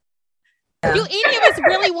Do any of us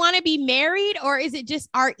really want to be married, or is it just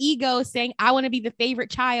our ego saying, I want to be the favorite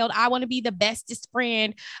child, I want to be the bestest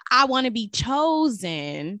friend, I want to be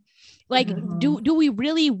chosen? Like, do we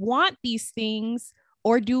really want these things,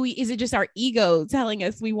 or is it just our ego telling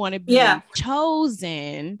us we want to be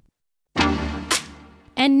chosen?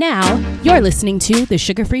 And now you're listening to the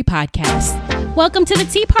Sugar Free Podcast. Welcome to the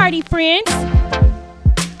Tea Party, friends.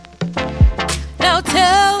 Now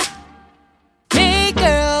tell me,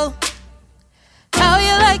 girl, how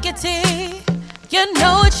you like your tea. You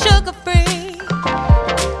know it's sugar free.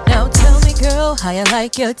 Now tell me, girl, how you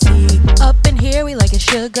like your tea. Up in here, we like it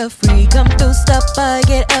sugar free. Come through, stop by,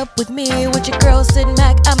 get up with me. With your girl sitting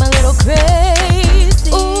back, I'm a little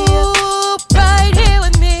crazy. Ooh, right here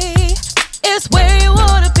with me is where you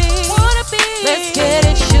wanna be. Let's get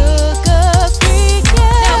it sugar free,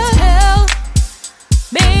 yeah.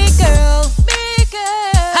 Now tell me, girl,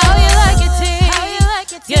 how you like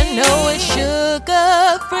your tea. You know it's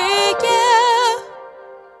sugar free, yeah.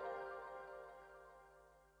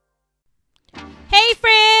 Hey,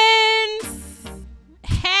 friends.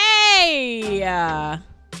 Hey.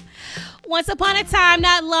 Once upon a time,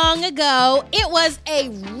 not long ago, it was a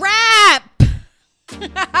wrap.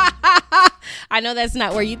 I know that's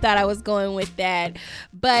not where you thought I was going with that.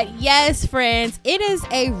 But yes, friends, it is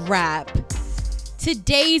a wrap.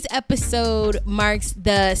 Today's episode marks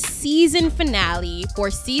the season finale for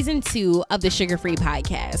season 2 of the Sugar Free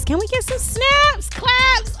Podcast. Can we get some snaps,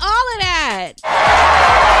 claps, all of that?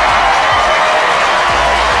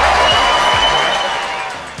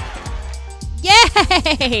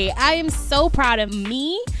 Yay! I am so proud of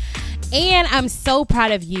me. And I'm so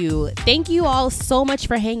proud of you. Thank you all so much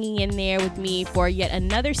for hanging in there with me for yet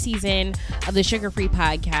another season of the Sugar Free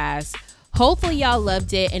Podcast. Hopefully y'all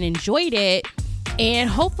loved it and enjoyed it. And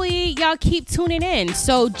hopefully y'all keep tuning in.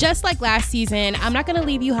 So just like last season, I'm not going to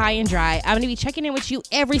leave you high and dry. I'm going to be checking in with you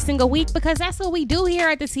every single week because that's what we do here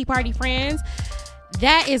at the Tea Party, friends.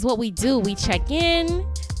 That is what we do. We check in,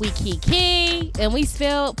 we key, and we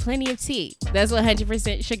spill plenty of tea. That's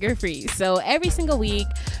 100% sugar free. So every single week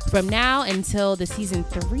from now until the season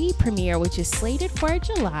 3 premiere, which is slated for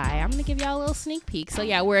July, I'm going to give y'all a little sneak peek. So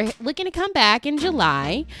yeah, we're looking to come back in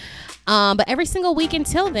July. But every single week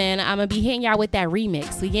until then, I'm going to be hitting y'all with that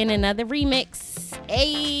remix. We getting another remix.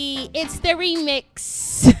 Hey, it's the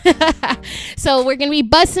remix. So we're going to be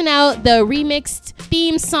busting out the remixed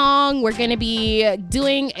theme song. We're going to be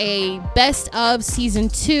doing a best of season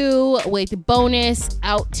 2 with bonus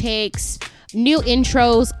outtakes, new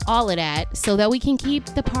intros, all of that, so that we can keep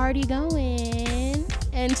the party going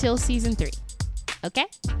until season 3. Okay?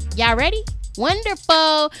 Y'all ready?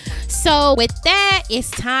 Wonderful. So with that,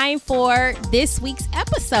 it's time for this week's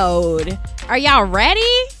episode. Are y'all ready?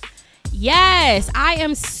 Yes, I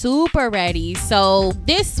am super ready. So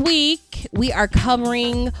this week we are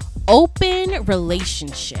covering open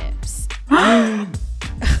relationships. I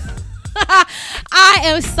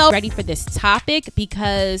am so ready for this topic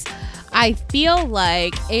because I feel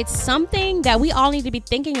like it's something that we all need to be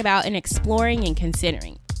thinking about and exploring and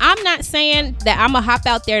considering. I'm not saying that I'm gonna hop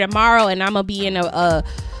out there tomorrow and I'm gonna be in a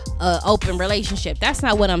open relationship. That's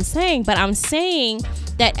not what I'm saying. But I'm saying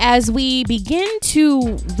that as we begin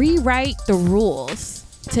to rewrite the rules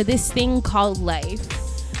to this thing called life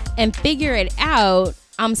and figure it out,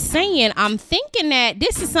 I'm thinking that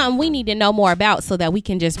this is something we need to know more about so that we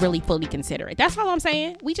can just really fully consider it. That's all I'm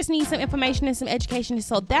saying. We just need some information and some education.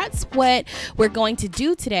 So that's what we're going to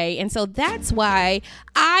do today. And so that's why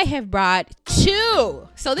I have brought 2.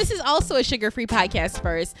 So this is also a sugar-free podcast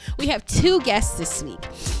first. We have 2 guests this week.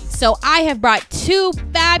 So I have brought 2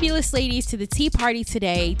 fabulous ladies to the Tea Party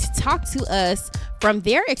today to talk to us from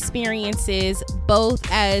their experiences, both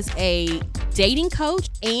as a dating coach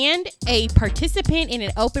and a participant in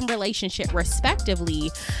an open relationship,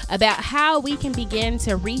 respectively, about how we can begin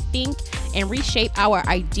to rethink and reshape our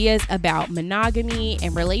ideas about monogamy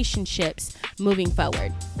and relationships moving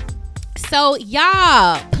forward. So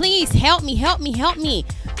y'all, please help me.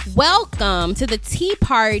 Welcome to the Tea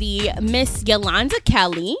Party, Miss Yolanda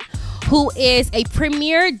Kelly, who is a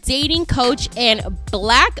premier dating coach and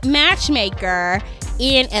black matchmaker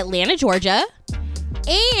in Atlanta, Georgia.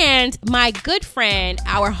 And my good friend,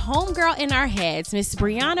 our homegirl in our heads, Miss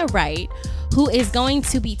Breahna Wright, who is going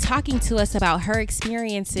to be talking to us about her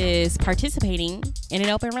experiences participating in an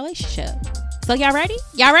open relationship. So y'all ready?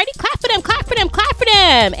 Clap for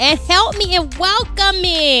them. And help me in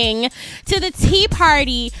welcoming to the Tea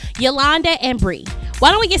Party, Yolanda and Bree.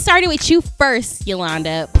 Why don't we get started with you first,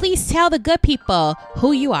 Yolanda? Please tell the good people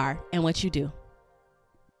who you are and what you do.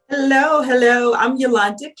 Hello. I'm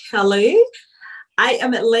Yolanda Kelly. I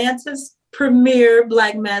am Atlanta's premier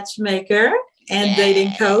Black matchmaker and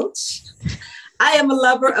dating coach. I am a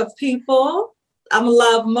lover of people. I'm a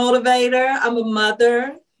love motivator. I'm a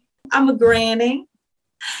mother. I'm a granny.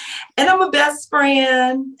 And I'm a best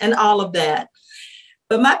friend and all of that.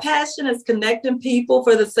 But my passion is connecting people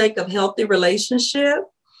for the sake of healthy relationship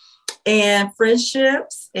and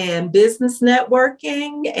friendships and business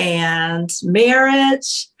networking and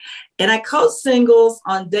marriage. And I coach singles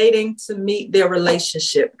on dating to meet their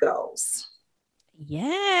relationship goals.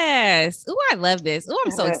 Yes. Oh, I love this. Oh,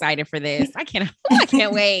 I'm so excited for this. I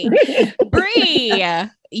can't wait. Bree,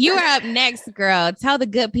 you're up next, girl. Tell the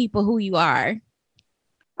good people who you are.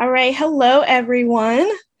 All right. Hello, everyone.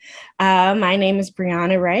 My name is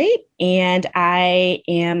Breahna Wright, and I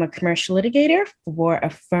am a commercial litigator for a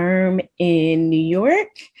firm in New York.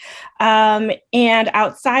 And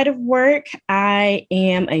outside of work, I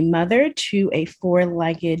am a mother to a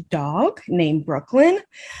 4-legged dog named Brooklyn.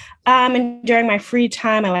 And during my free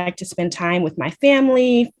time, I like to spend time with my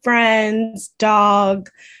family, friends, dog,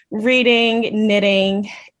 reading, knitting,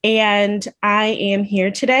 and I am here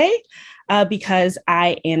today because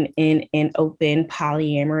I am in an open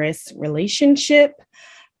polyamorous relationship.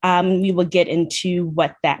 We will get into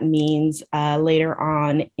what that means later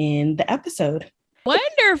on in the episode.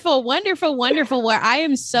 Wonderful, wonderful, wonderful. Well, I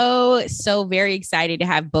am so very excited to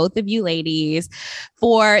have both of you ladies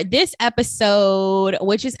for this episode,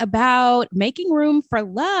 which is about making room for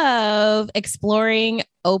love, exploring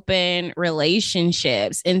open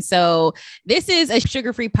relationships. And so this is a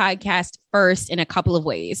sugar-free podcast first in a couple of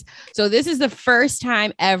ways. So this is the first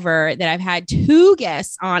time ever that I've had 2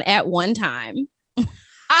 guests on at one time.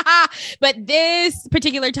 But this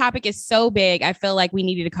particular topic is so big, I feel like we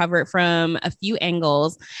needed to cover it from a few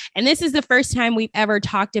angles. And this is the first time we've ever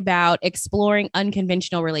talked about exploring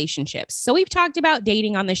unconventional relationships. So we've talked about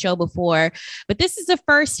dating on the show before, but this is the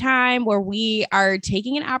first time where we are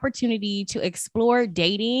taking an opportunity to explore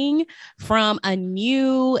dating from a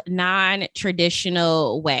new,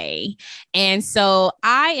 non-traditional way. And so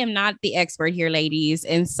I am not the expert here, ladies.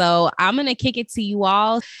 And so I'm going to kick it to you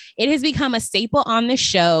all. It has become a staple on the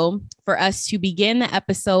show for us to begin the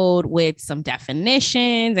episode with some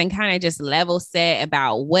definitions and kind of just level set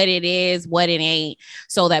about what it is, what it ain't,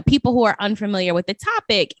 so that people who are unfamiliar with the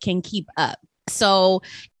topic can keep up. So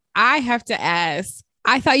I have to ask,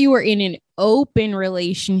 I thought you were in an open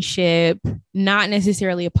relationship, not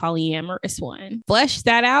necessarily a polyamorous one. Flesh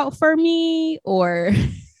that out for me, or...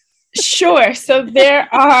 Sure. So there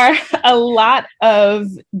are a lot of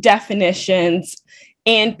definitions.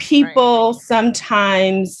 And people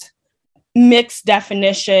sometimes mix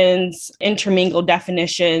definitions, intermingle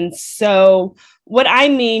definitions. So what I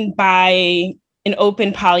mean by an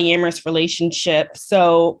open polyamorous relationship,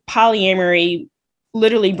 so polyamory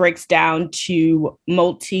literally breaks down to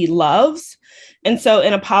multi-loves. And so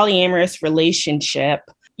in a polyamorous relationship,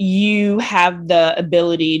 you have the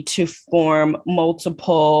ability to form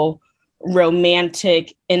multiple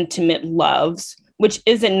romantic, intimate loves, which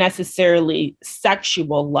isn't necessarily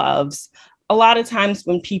sexual loves. A lot of times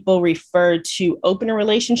when people refer to open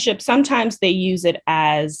relationships, sometimes they use it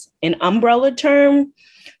as an umbrella term,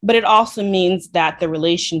 but it also means that the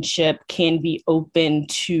relationship can be open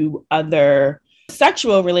to other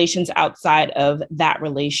sexual relations outside of that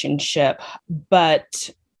relationship.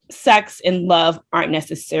 But sex and love aren't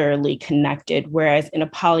necessarily connected, whereas in a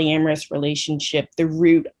polyamorous relationship, the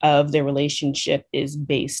root of the relationship is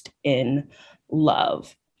based in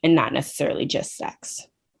love and not necessarily just sex.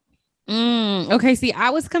 Okay. See,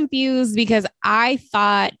 I was confused because I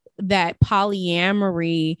thought that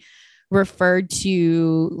polyamory referred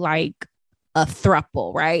to like a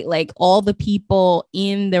throuple, right? Like all the people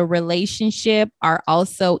in the relationship are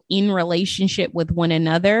also in relationship with one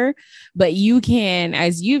another, but you can,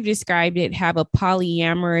 as you've described it, have a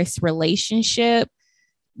polyamorous relationship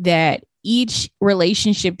that each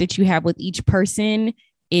relationship that you have with each person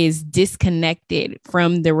is disconnected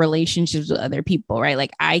from the relationships with other people, right?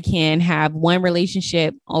 Like I can have one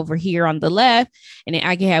relationship over here on the left, and then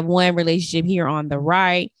I can have one relationship here on the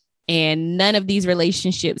right, and none of these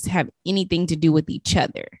relationships have anything to do with each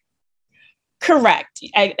other. Correct.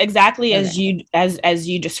 Exactly as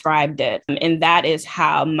you described it. And that is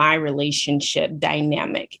how my relationship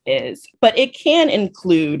dynamic is. But it can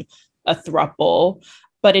include a throuple,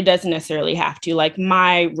 but it doesn't necessarily have to. Like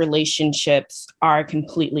my relationships are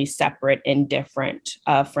completely separate and different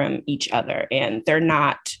from each other, and they're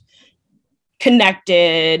not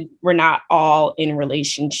connected. We're not all in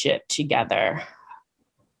relationship together.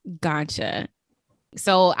 Gotcha.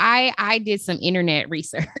 So I did some internet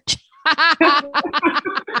research.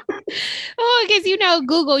 Oh, because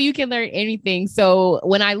Google, you can learn anything. So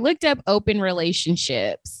when I looked up open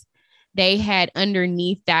relationships, they had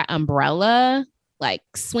underneath that umbrella like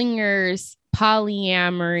swingers,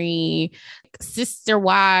 polyamory, sister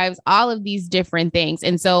wives, all of these different things.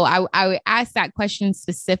 And so I asked that question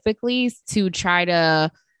specifically to try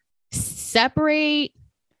to separate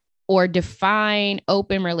or define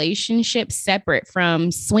open relationships separate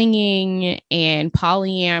from swinging and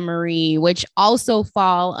polyamory, which also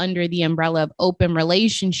fall under the umbrella of open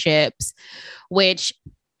relationships, which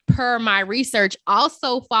per my research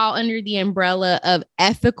also fall under the umbrella of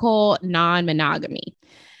ethical non-monogamy.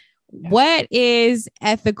 What is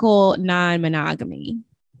ethical non-monogamy?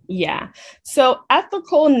 Yeah. So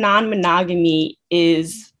ethical non-monogamy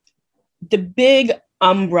is the big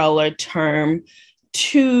umbrella term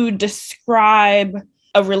to describe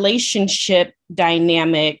a relationship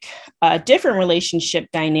dynamic, different relationship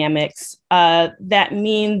dynamics that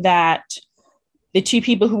mean that the two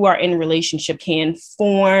people who are in a relationship can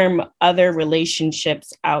form other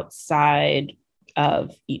relationships outside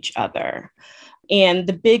of each other. And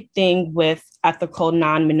the big thing with ethical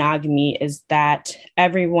non-monogamy is that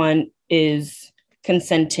everyone is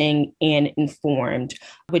consenting and informed,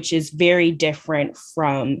 which is very different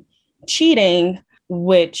from cheating,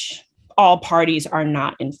 which all parties are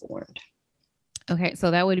not informed. Okay,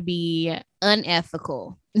 so that would be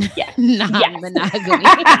unethical. Yes. Non-monogamy,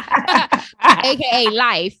 aka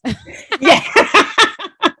life. Yeah.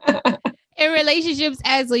 In relationships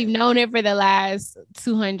as we've known it for the last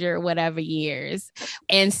 200 whatever years.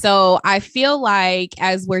 And so I feel like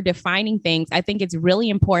as we're defining things, I think it's really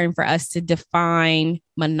important for us to define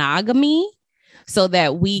monogamy so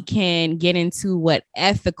that we can get into what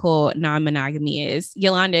ethical non-monogamy is.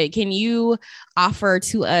 Yolanda, can you offer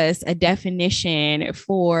to us a definition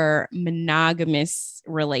for monogamous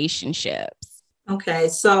relationships? Okay,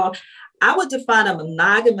 so I would define a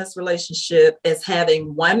monogamous relationship as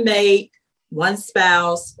having one mate, one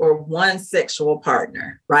spouse, or one sexual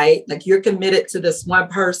partner, right? Like you're committed to this one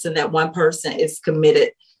person, that one person is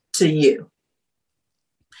committed to you.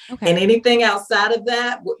 Okay. And anything outside of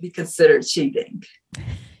that would be considered cheating.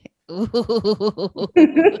 Okay.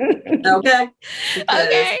 Because,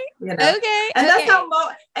 okay. Okay. And that's how,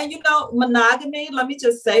 monogamy, let me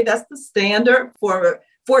just say, that's the standard for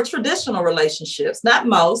traditional relationships, not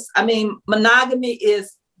most. I mean, monogamy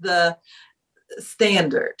is the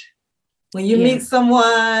standard. When you meet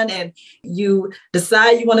someone and you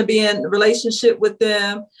decide you want to be in a relationship with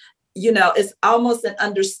them, it's almost an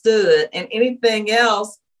understood, and anything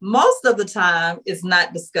else, most of the time, is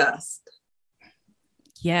not discussed.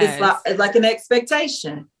 Yes. It's like an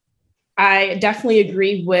expectation. I definitely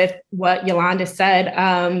agree with what Yolanda said.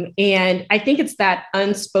 And I think it's that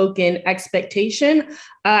unspoken expectation.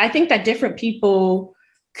 I think that different people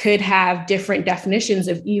could have different definitions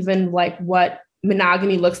of even like what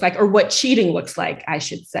monogamy looks like, or what cheating looks like, I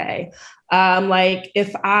should say. Like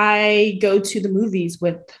if I go to the movies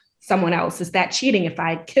with someone else, is that cheating? If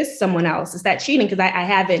I kiss someone else, is that cheating? Because I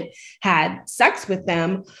haven't had sex with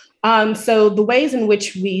them. So the ways in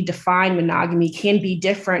which we define monogamy can be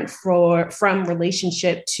different from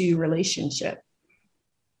relationship to relationship.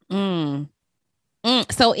 So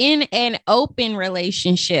in an open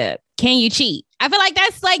relationship, can you cheat? I feel like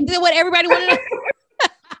that's like what everybody want to know.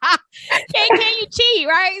 Can you cheat,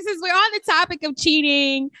 right? Since we're on the topic of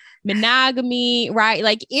cheating, monogamy, right?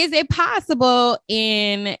 Like, is it possible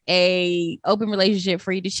in a open relationship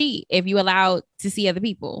for you to cheat if you allow to see other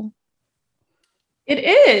people? It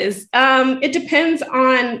is. It depends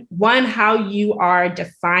on how you are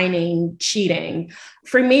defining cheating.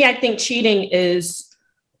 For me, I think cheating is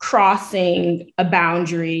crossing a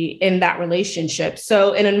boundary in that relationship.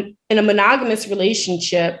 So in a monogamous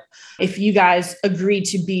relationship, if you guys agree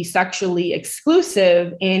to be sexually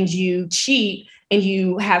exclusive and you cheat and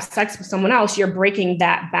you have sex with someone else, you're breaking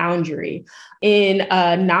that boundary. In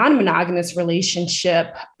a non-monogamous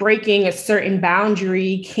relationship, breaking a certain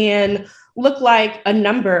boundary can look like a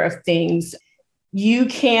number of things. You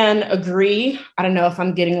can agree, I don't know if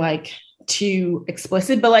I'm getting like too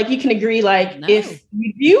explicit, but like you can agree, like if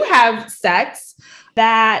you do have sex,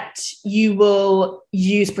 that you will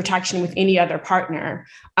use protection with any other partner.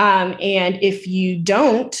 And if you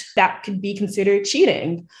don't, that could be considered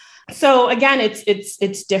cheating. So again,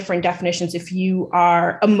 it's different definitions. If you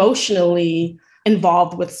are emotionally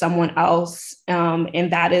involved with someone else,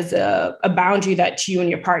 and that is a boundary that you and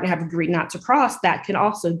your partner have agreed not to cross, that can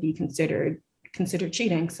also be considered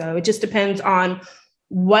cheating. So it just depends on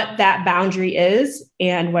what that boundary is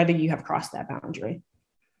and whether you have crossed that boundary.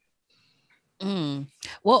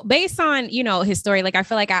 Well, based on, his story, like I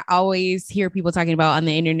feel like I always hear people talking about on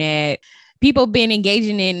the internet, people been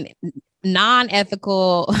engaging in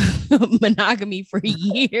non-ethical monogamy for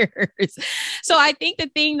years. So I think the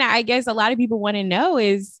thing that I guess a lot of people want to know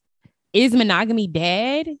is monogamy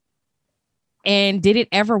dead? And did it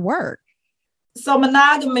ever work? So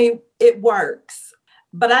monogamy, it works.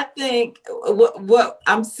 But I think what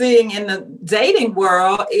I'm seeing in the dating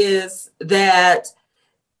world is that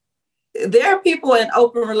there are people in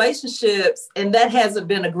open relationships and that hasn't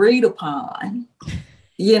been agreed upon,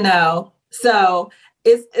 So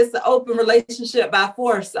it's an open relationship by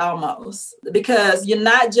force almost, because you're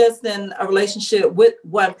not just in a relationship with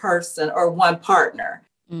one person or one partner.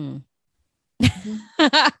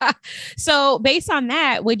 So based on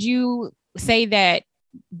that, would you say that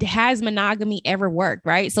has monogamy ever worked?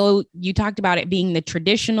 Right. So you talked about it being the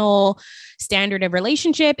traditional standard of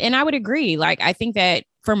relationship. And I would agree. Like, I think that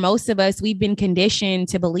for most of us, we've been conditioned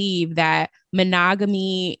to believe that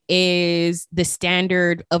monogamy is the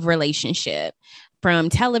standard of relationship. From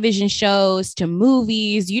television shows to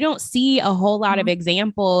movies, you don't see a whole lot of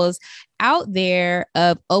examples out there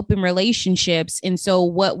of open relationships. And so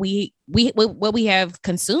what we have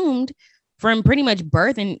consumed from pretty much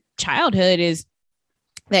birth and childhood is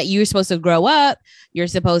that you're supposed to grow up, you're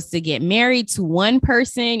supposed to get married to one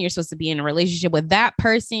person, you're supposed to be in a relationship with that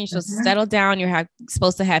person, you're supposed to settle down, you're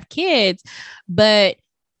supposed to have kids. But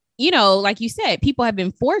like you said, people have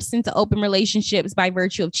been forced into open relationships by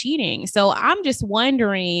virtue of cheating. So I'm just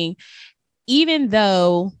wondering, even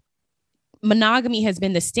though monogamy has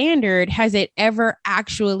been the standard, has it ever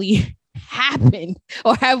actually happened?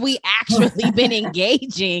 Or have we actually been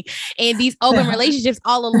engaging in these open relationships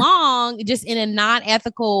all along, just in a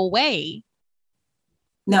non-ethical way?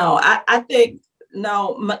 No, I think,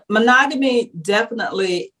 monogamy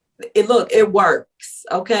definitely, it works.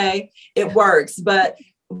 Okay. It works. But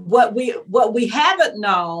what we haven't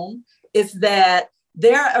known is that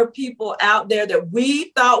there are people out there that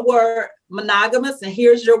we thought were monogamous, and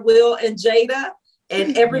here's your Will and Jada,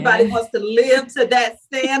 and everybody wants to live to that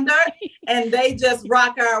standard, and they just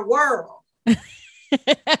rock our world. And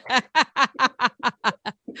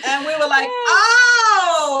we were like,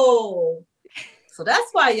 oh, so that's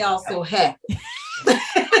why y'all so happy.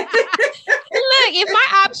 Look, if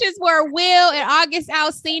my options were Will and August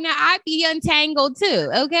Alsina, I'd be untangled too.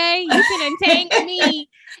 Okay, you can untangle me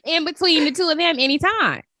in between the two of them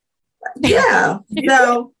anytime. Yeah.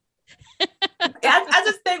 So I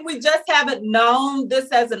just think we just haven't known this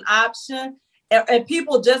as an option, and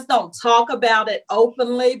people just don't talk about it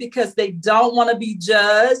openly because they don't want to be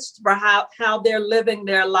judged for how they're living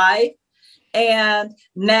their life. And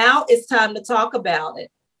now it's time to talk about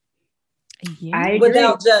it. Yeah.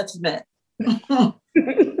 Without judgment.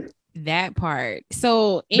 That part.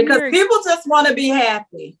 So because people just want to be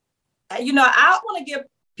happy. I want to give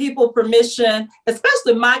people permission,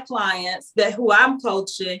 especially my clients who I'm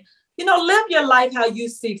coaching, live your life how you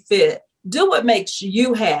see fit. Do what makes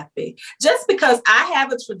you happy. Just because I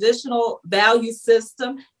have a traditional value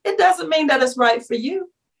system, it doesn't mean that it's right for you.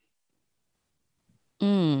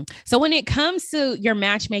 So when it comes to your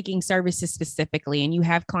matchmaking services specifically, and you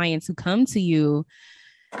have clients who come to you,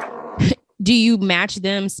 do you match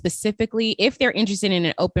them specifically if they're interested in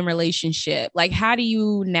an open relationship? Like, how do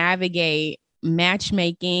you navigate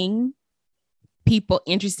matchmaking people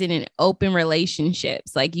interested in open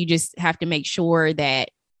relationships? Like, you just have to make sure that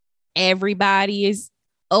everybody is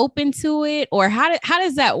open to it, or how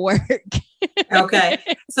does that work? Okay.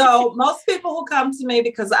 So most people who come to me,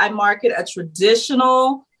 because I market a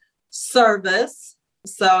traditional service.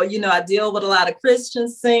 So, I deal with a lot of Christian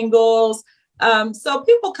singles. So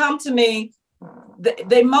people come to me,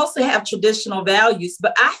 they mostly have traditional values,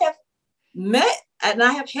 but I have met and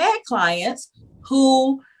I have had clients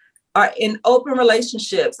who are in open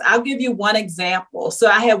relationships. I'll give you one example. So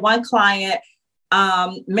I had one client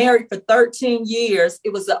married for 13 years.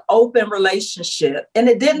 It was an open relationship, and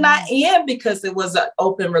it did not end because it was an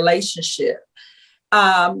open relationship.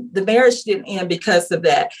 The marriage didn't end because of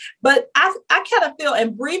that. But I kind of feel,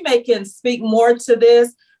 and Breahna can speak more to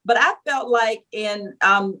this, but I felt like in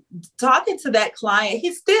talking to that client,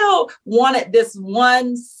 he still wanted this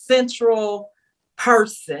one central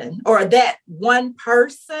person, or that one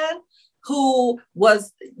person who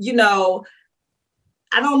was,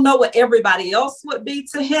 I don't know what everybody else would be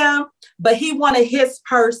to him, but he wanted his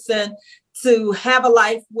person to have a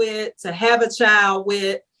life with, to have a child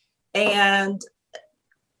with. And,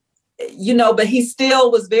 but he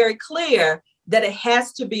still was very clear that it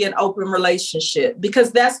has to be an open relationship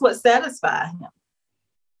because that's what satisfies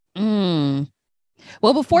him.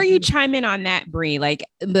 Well, before you chime in on that, Bree, like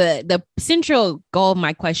the central goal of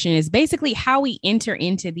my question is basically how we enter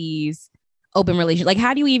into these open relations. Like,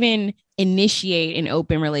 how do you even initiate an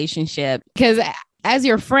open relationship? Because as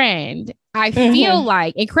your friend, I feel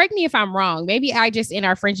like, and correct me if I'm wrong, maybe I just in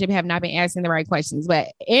our friendship have not been asking the right questions, but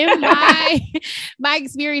in my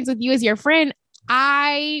experience with you as your friend,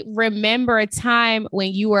 I remember a time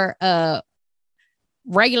when you were a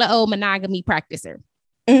regular old monogamy practicer.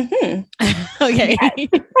 Okay.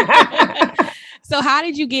 So how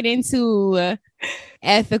did you get into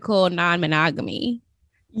ethical non-monogamy?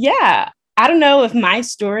 Yeah. I don't know if my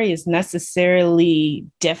story is necessarily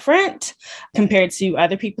different compared to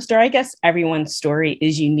other people's story. I guess everyone's story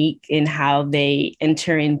is unique in how they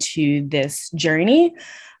enter into this journey.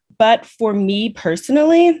 But for me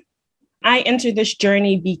personally, I entered this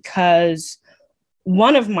journey because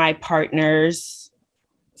one of my partners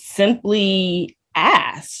simply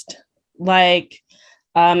asked.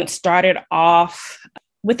 It started off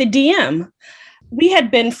with a DM. We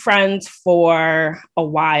had been friends for a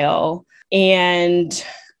while, and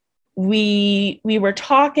we were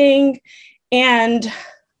talking, and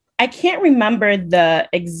I can't remember the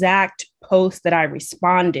exact post that I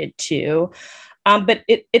responded to, but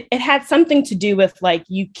it had something to do with like,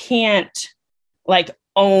 you can't like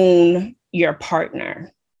own your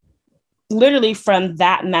partner. Literally from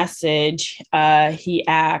that message, he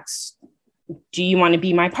asked, do you want to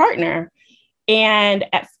be my partner? And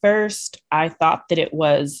at first I thought that it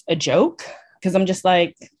was a joke because I'm just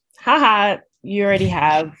like, haha, you already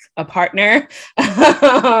have a partner.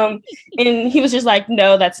 And he was just like,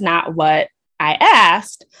 no, that's not what I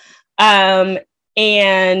asked.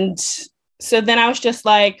 And so then I was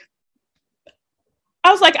like,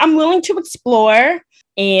 I'm willing to explore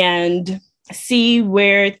and see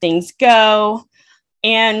where things go.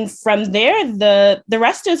 And from there, the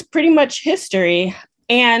rest is pretty much history.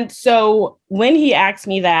 And so when he asked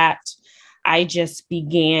me that, I just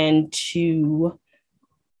began to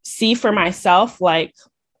see for myself, like,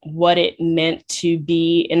 what it meant to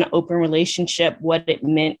be in an open relationship, what it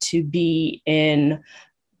meant to be in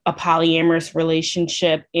a polyamorous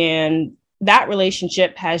relationship. And that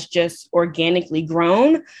relationship has just organically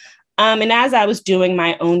grown. And as I was doing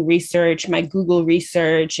my own research, my Google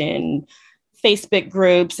research and Facebook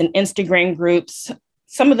groups and Instagram groups,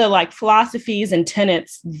 some of the like philosophies and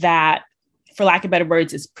tenets that, for lack of better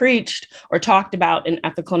words, is preached or talked about in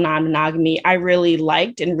ethical non-monogamy, I really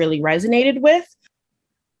liked and really resonated with.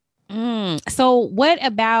 So what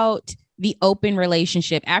about the open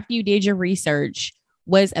relationship after you did your research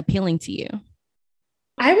was appealing to you?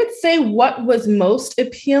 I would say what was most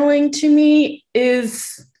appealing to me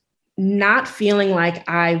is not feeling like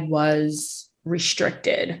I was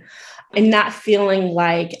restricted and not feeling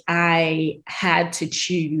like I had to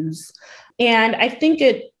choose. And I think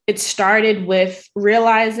it started with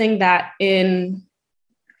realizing that in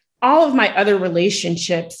all of my other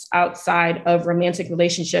relationships outside of romantic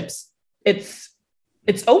relationships, it's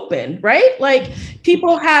open, right? Like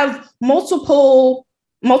people have multiple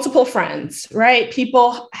friends, right?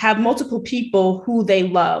 People have multiple people who they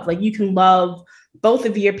love. Like you can love both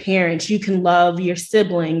of your parents, you can love your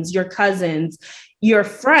siblings, your cousins, your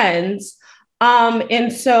friends.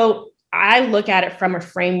 And so I look at it from a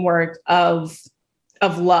framework of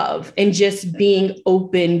love and just being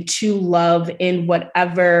open to love in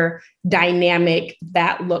whatever dynamic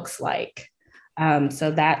that looks like.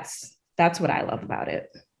 So that's what I love about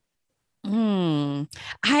it. I'm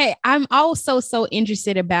also so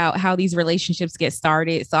interested about how these relationships get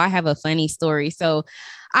started. So I have a funny story. So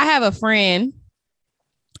I have a friend.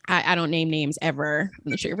 I don't name names ever. I'm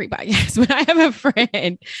not sure everybody has, but I have a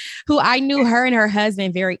friend who I knew her and her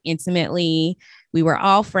husband very intimately. We were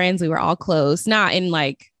all friends. We were all close, not in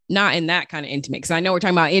that kind of intimate. Cause I know we're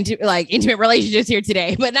talking about intimate relationships here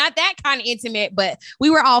today, but not that kind of intimate, but we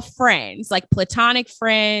were all friends, like platonic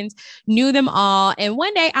friends, knew them all. And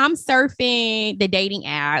one day I'm surfing the dating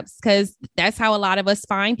apps because that's how a lot of us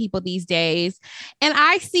find people these days. And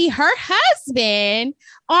I see her husband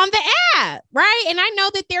on the app, right? And I know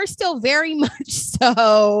that they're still very much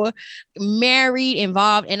so married,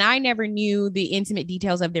 involved. And I never knew the intimate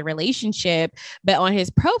details of their relationship, but on his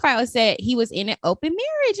profile it said he was in an open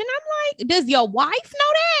marriage. And I'm like, does your wife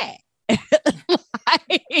know that?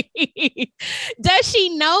 Does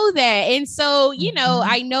she know that? And so,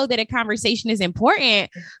 I know that a conversation is important,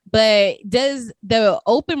 but does the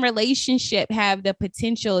open relationship have the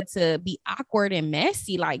potential to be awkward and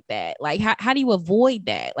messy like that? Like, how do you avoid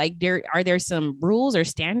that? Like, are there some rules or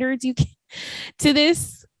standards you can to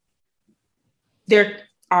this? There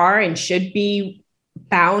are and should be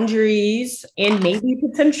boundaries and maybe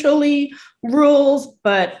potentially rules,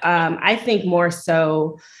 but I think more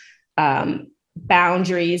so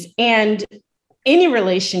boundaries. And any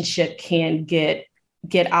relationship can get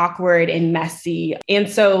awkward and messy. And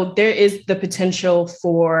so there is the potential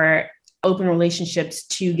for open relationships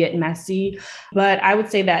to get messy. But I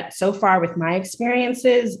would say that so far with my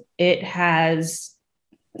experiences, it has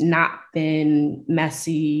not been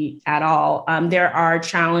messy at all. There are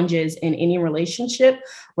challenges in any relationship,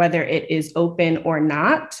 whether it is open or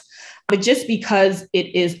not. But just because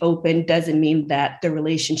it is open doesn't mean that the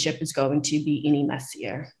relationship is going to be any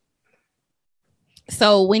messier.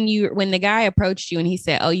 So when the guy approached you and he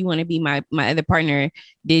said, "Oh, you want to be my other partner,"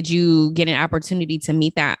 did you get an opportunity to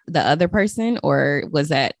meet the other person, or was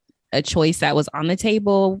that a choice that was on the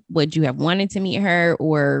table? Would you have wanted to meet her,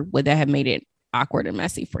 or would that have made it awkward and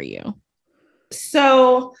messy for you?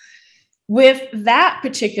 So with that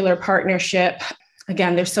particular partnership,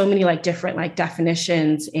 again, there's so many like different like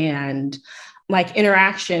definitions and like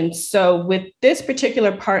interactions. So with this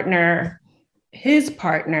particular partner, his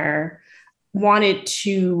partner wanted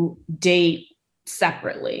to date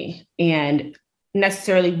separately and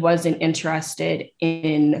necessarily wasn't interested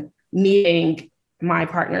in meeting my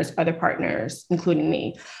partner's other partners, including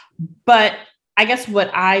me. But I guess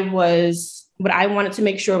what I wanted to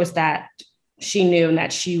make sure was that she knew and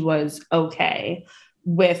that she was okay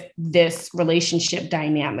with this relationship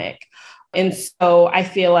dynamic. And so I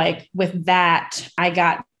feel like with that, I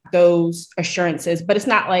got those assurances, but it's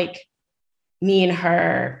not like me and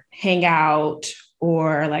her hang out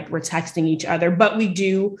or like we're texting each other, but we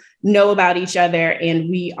do know about each other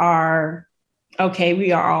and we are okay.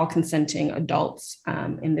 We are all consenting adults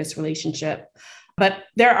in this relationship. But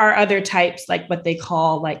there are other types, like what they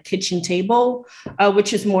call like kitchen table,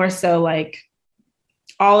 which is more so like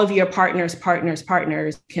all of your partners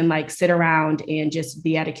can like sit around and just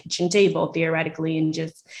be at a kitchen table theoretically and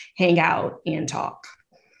just hang out and talk.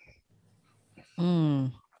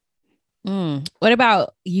 What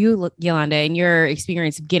about you, Yolanda, and your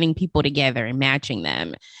experience of getting people together and matching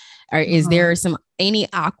them? Or is there any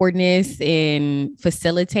awkwardness in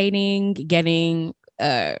facilitating,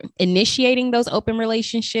 initiating those open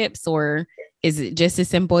relationships, or is it just as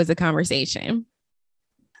simple as a conversation?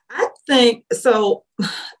 I think so.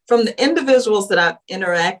 From the individuals that I've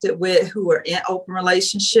interacted with who are in open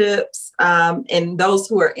relationships, and those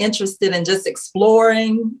who are interested in just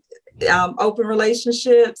exploring open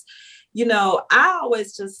relationships, I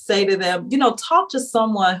always just say to them, talk to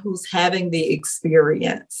someone who's having the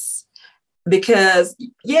experience. Because,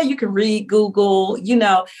 you can read Google,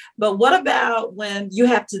 but what about when you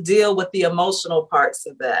have to deal with the emotional parts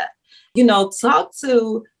of that? Talk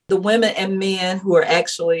to the women and men who are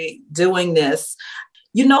actually doing this.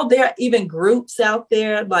 There are even groups out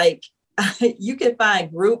there, like you can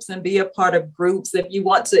find groups and be a part of groups if you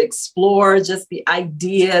want to explore just the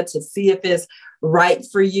idea to see if it's right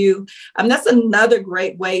for you. That's another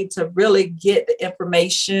great way to really get the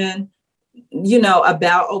information,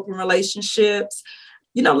 about open relationships.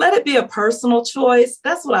 Let it be a personal choice.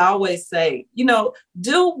 That's what I always say.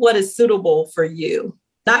 Do what is suitable for you.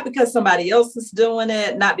 Not because somebody else is doing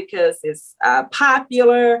it, not because it's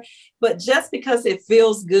popular, but just because it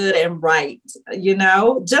feels good and right.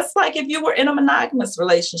 Just like if you were in a monogamous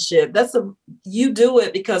relationship, you do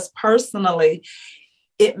it because personally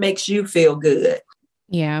it makes you feel good.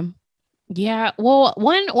 Yeah. Well,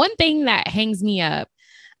 one thing that hangs me up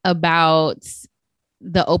about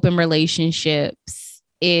the open relationships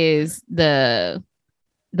is the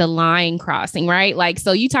line crossing, right? Like,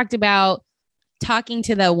 so you talked about talking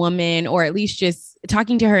to the woman, or at least just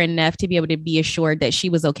talking to her enough to be able to be assured that she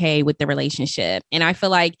was okay with the relationship. And I feel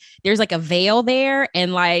like there's like a veil there,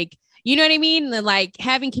 and like, you know what I mean? Like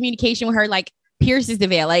having communication with her, like pierces the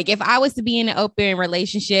veil. Like if I was to be in an open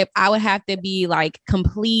relationship, I would have to be like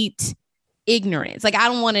complete ignorance. Like I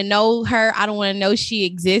don't want to know her. I don't want to know she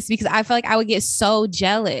exists, because I feel like I would get so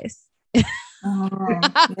jealous.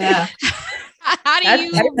 Yeah.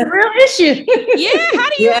 That's a real issue. Yeah. How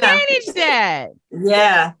do you manage that?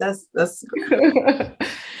 Yeah, that's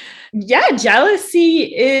Yeah,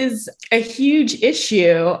 jealousy is a huge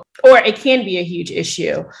issue, or it can be a huge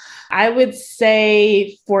issue. I would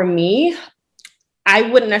say for me, I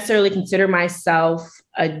wouldn't necessarily consider myself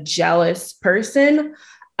a jealous person.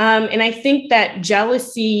 And I think that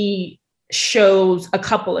jealousy shows a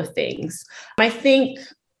couple of things. I think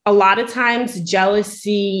a lot of times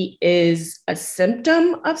jealousy is a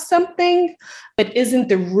symptom of something, but isn't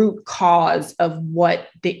the root cause of what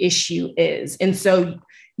the issue is. And so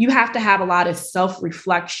you have to have a lot of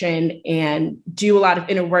self-reflection and do a lot of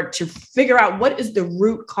inner work to figure out what is the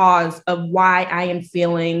root cause of why I am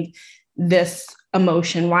feeling this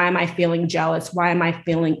emotion. Why am I feeling jealous? Why am I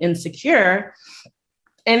feeling insecure?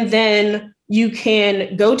 And then you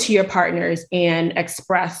can go to your partners and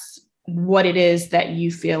express what it is that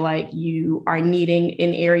you feel like you are needing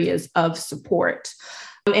in areas of support.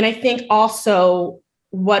 And I think also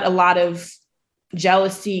what a lot of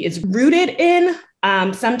jealousy is rooted in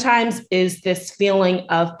sometimes is this feeling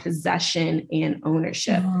of possession and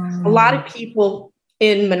ownership. A lot of people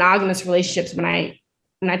in monogamous relationships, when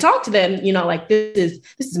I talk to them, like this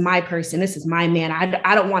is my person, this is my man.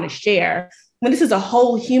 I don't want to share. When this is a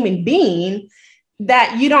whole human being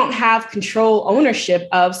that you don't have control ownership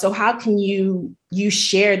of, so how can you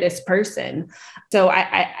share this person? So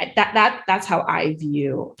that's how I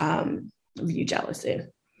view jealousy.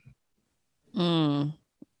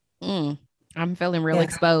 I'm feeling real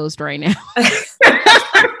exposed right now.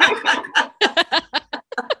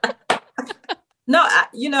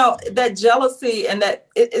 No, that jealousy and that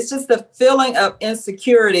it's just the feeling of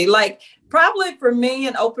insecurity. Like probably for me,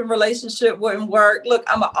 an open relationship wouldn't work. Look,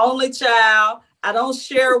 I'm an only child. I don't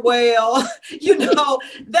share well.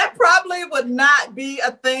 That probably would not be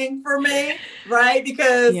a thing for me, right?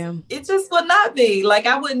 Because it just would not be. Like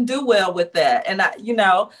I wouldn't do well with that. And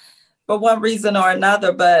for one reason or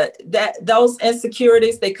another, but those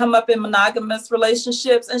insecurities, they come up in monogamous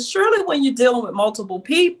relationships. And surely when you're dealing with multiple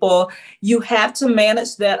people, you have to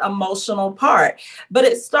manage that emotional part. But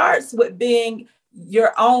it starts with being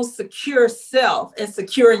your own secure self and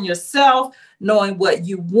securing yourself, knowing what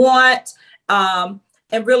you want, and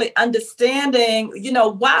really understanding,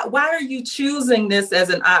 why are you choosing this as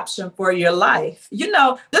an option for your life?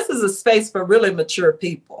 This is a space for really mature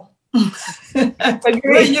people. Will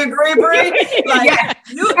you agree, Bree? Like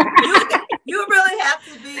you really have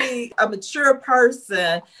to be a mature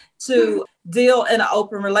person to deal in an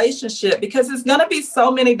open relationship because there's going to be so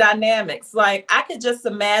many dynamics. Like I could just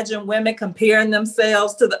imagine women comparing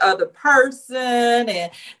themselves to the other person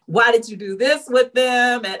and why did you do this with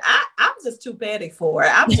them? And I'm just too petty for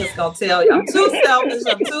it. I'm just going to tell you, I'm too selfish.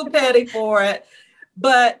 I'm too petty for it.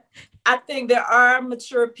 But I think there are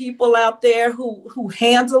mature people out there who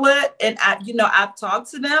handle it. And I've talked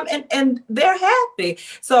to them and they're happy.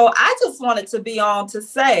 So I just wanted to be on to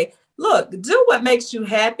say, look, do what makes you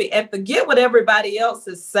happy and forget what everybody else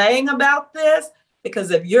is saying about this, because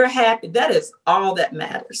if you're happy, that is all that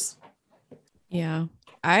matters. Yeah,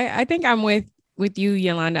 I think I'm with you,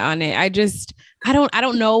 Yolanda, on it. I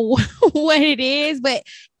don't know what it is, but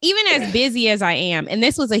even as busy as I am, and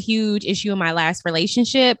this was a huge issue in my last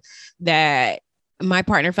relationship, that my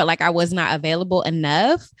partner felt like I was not available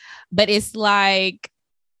enough. But it's like,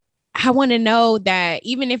 I want to know that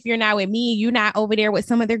even if you're not with me, you're not over there with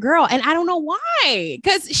some other girl. And I don't know why,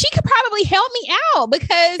 because she could probably help me out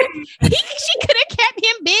because she could have kept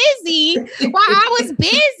him busy while I was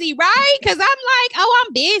busy, right? Because I'm like, oh,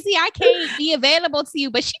 I'm busy. I can't be available to you.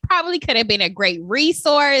 But she probably could have been a great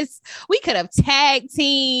resource. We could have tag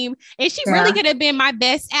team and she really could have been my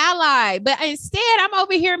best ally. But instead, I'm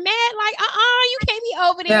over here mad like, you can't be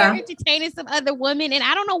over there entertaining some other women. And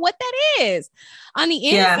I don't know what that is on the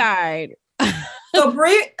inside. So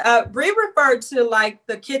Bree referred to like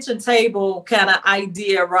the kitchen table kind of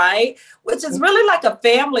idea, right? Which is really like a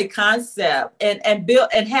family concept and build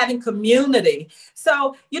and having community.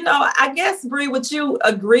 So, I guess, Bree, would you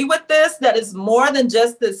agree with this? That is more than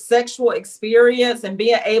just this sexual experience and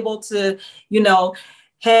being able to,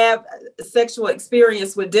 have sexual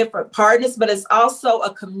experience with different partners, but it's also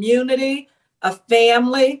a community, a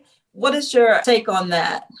family. What is your take on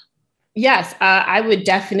that? Yes, I would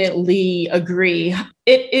definitely agree.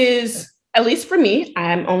 It is, at least for me,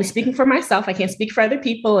 I'm only speaking for myself. I can't speak for other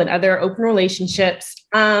people and other open relationships.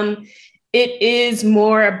 It is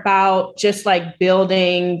more about just like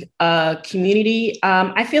building a community.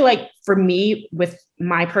 I feel like for me, with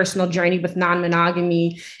my personal journey with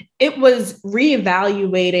non-monogamy, it was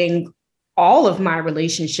reevaluating all of my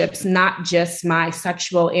relationships, not just my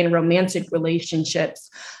sexual and romantic relationships.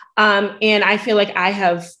 And I feel like I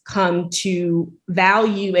have come to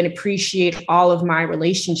value and appreciate all of my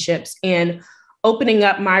relationships, and opening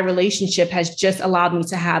up my relationship has just allowed me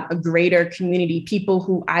to have a greater community, people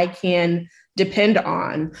who I can depend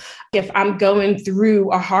on. If I'm going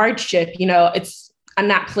through a hardship, I'm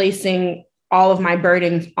not placing all of my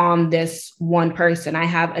burdens on this one person. I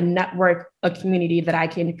have a network, a community that I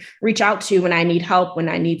can reach out to when I need help, when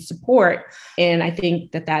I need support. And I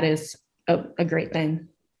think that is a great thing.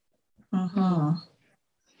 Mm-hmm.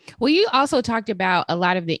 Well, you also talked about a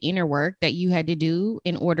lot of the inner work that you had to do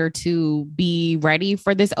in order to be ready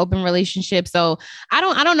for this open relationship. So I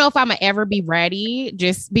don't know if I'm gonna ever be ready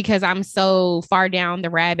just because I'm so far down the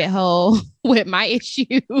rabbit hole with my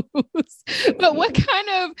issues. But what kind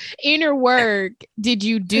of inner work did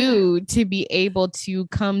you do to be able to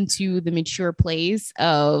come to the mature place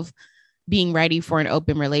of being ready for an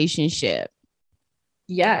open relationship?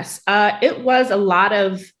 Yes, it was a lot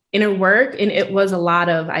of inner work, and it was a lot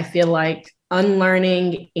of, I feel like,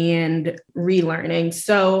 unlearning and relearning.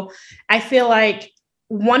 So I feel like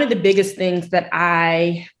one of the biggest things that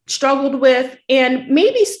I struggled with, and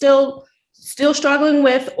maybe still struggling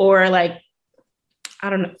with, or like, I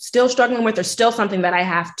don't know, still struggling with, or still something that I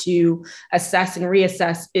have to assess and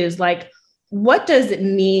reassess, is like, what does it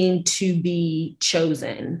mean to be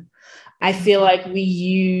chosen? I feel like we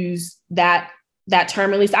use that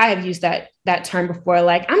term, at least I have used that term before,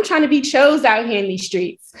 like, I'm trying to be chose out here in these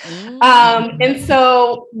streets. And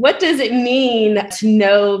so what does it mean to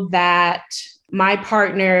know that my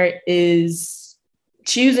partner is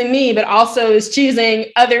choosing me, but also is choosing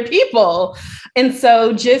other people? And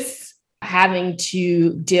so just having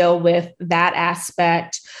to deal with that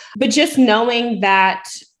aspect, but just knowing that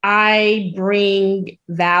I bring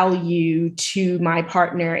value to my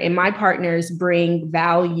partner, and my partners bring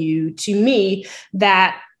value to me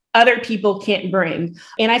that other people can't bring.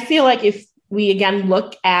 And I feel like if we again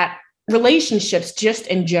look at relationships just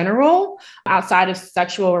in general, outside of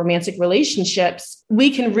sexual romantic relationships, we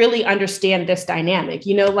can really understand this dynamic.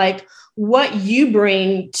 You know, like, what you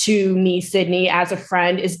bring to me, Sydney, as a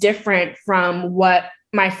friend is different from what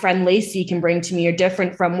my friend Lacey can bring to me, or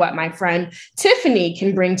different from what my friend Tiffany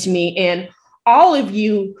can bring to me. And all of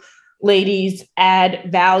you ladies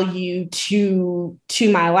add value to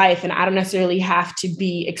my life. And I don't necessarily have to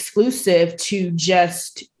be exclusive to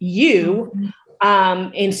just you.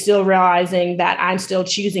 And still realizing that I'm still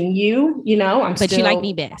choosing you, you know, but you like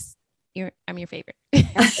me best. I'm your favorite.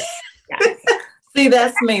 Yes. See,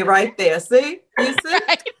 that's me right there. See? You see?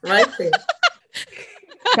 Right there.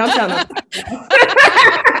 Don't tell me.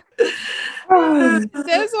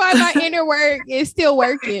 That's why my inner work is still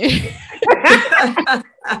working.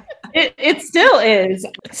 It still is.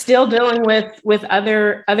 Still dealing with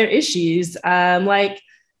other issues. Like,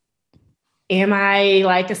 am I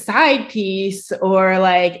like a side piece, or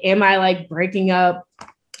like, am I like breaking up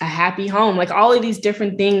a happy home? Like, all of these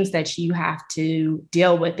different things that you have to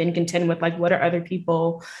deal with and contend with. Like, what are other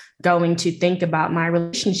people going to think about my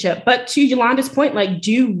relationship? But to Yolanda's point, like,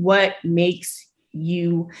 do what makes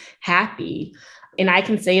you happy. And I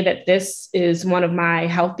can say that this is one of my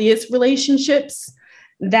healthiest relationships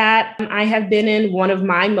that I have been in, one of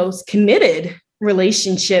my most committed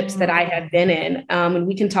relationships that I have been in. And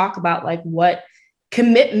we can talk about like what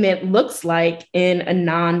commitment looks like in a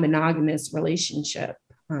non-monogamous relationship.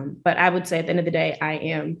 But I would say at the end of the day, I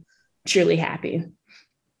am truly happy.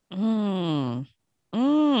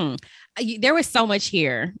 There was so much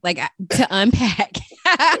here, like, to unpack,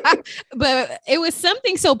 but it was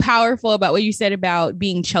something so powerful about what you said about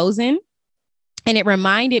being chosen. And it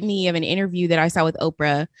reminded me of an interview that I saw with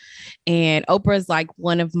Oprah, and Oprah's like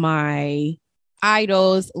one of my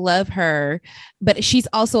idols, love her, but she's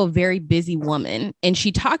also a very busy woman. And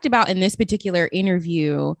she talked about in this particular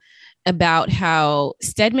interview about how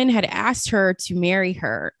Stedman had asked her to marry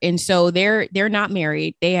her. And so they're not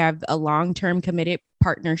married. They have a long-term committed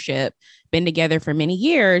partnership, been together for many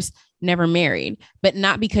years, never married, but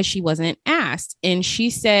not because she wasn't asked. And she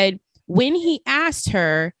said, when he asked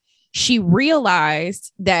her, she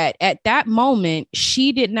realized that at that moment,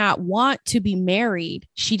 she did not want to be married.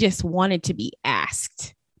 She just wanted to be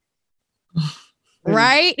asked.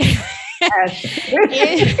 Right?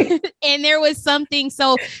 and there was something.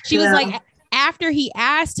 So she was like, after he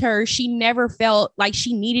asked her, she never felt like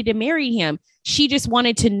she needed to marry him. She just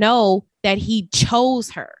wanted to know that he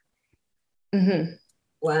chose her. Mm-hmm.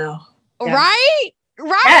 Wow. Yeah. Right?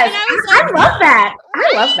 Yes. And I was like, I love that.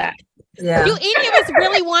 I love that. Yeah. Do any of us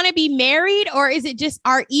really want to be married, or is it just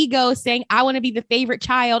our ego saying, I want to be the favorite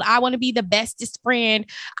child, I want to be the bestest friend,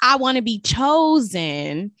 I want to be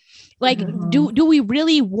chosen? Like, do we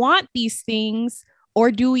really want these things, or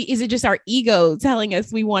is it just our ego telling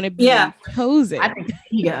us we want to be chosen? I think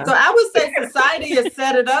ego. So I would say society has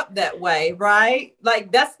set it up that way, right?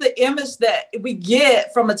 Like, that's the image that we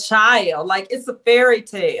get from a child. Like, it's a fairy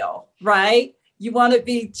tale, right? You want to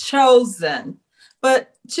be chosen, but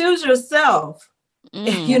choose yourself,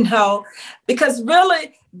 you know, because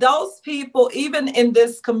really those people, even in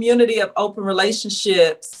this community of open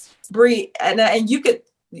relationships, Bree, and you could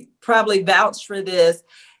probably vouch for this,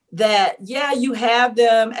 that, you have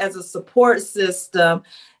them as a support system.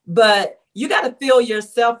 but you got to fill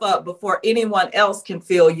yourself up before anyone else can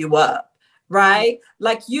fill you up, right?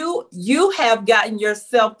 Like you have gotten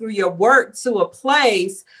yourself through your work to a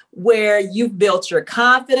place where you've built your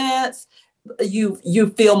confidence. You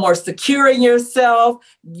feel more secure in yourself.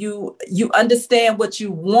 You understand what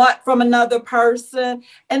you want from another person,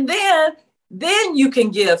 and then you can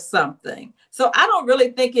give something. So I don't really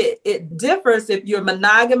think it differs if you're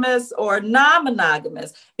monogamous or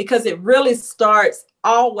non-monogamous, because it really starts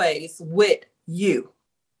always with you.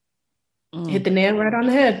 Hit the nail right on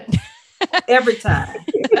the head. Every time.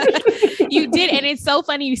 You did. And it's so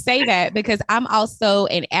funny you say that, because I'm also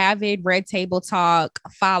an avid Red Table Talk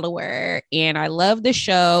follower, and I love the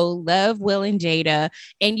show, love Will and Jada.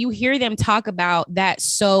 And you hear them talk about that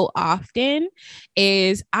so often.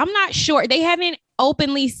 I'm not sure, they haven't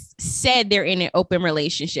openly said they're in an open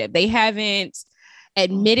relationship. They haven't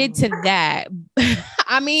admitted to that.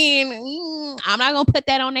 I mean, I'm not gonna put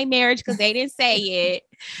that on their marriage because they didn't say it.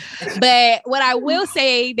 But what I will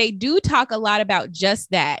say, they do talk a lot about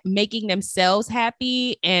just that, making themselves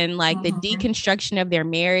happy, and like the deconstruction of their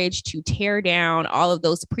marriage to tear down all of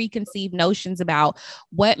those preconceived notions about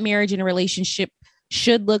what marriage and a relationship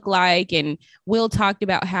should look like. And Will talked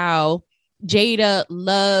about how Jada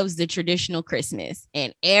loves the traditional Christmas,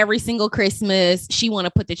 and every single Christmas she want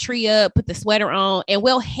to put the tree up, put the sweater on, and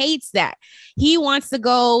Will hates that. He wants to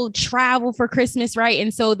go travel for Christmas, right?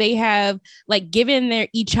 And so they have like given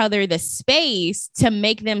each other the space to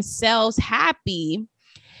make themselves happy,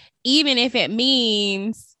 even if it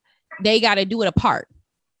means they got to do it apart,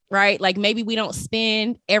 right? Like maybe we don't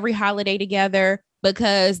spend every holiday together,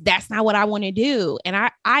 because that's not what I want to do.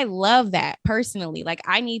 And I love that personally. Like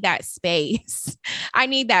I need that space. I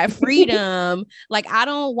need that freedom. Like I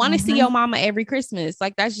don't want to see your mama every Christmas.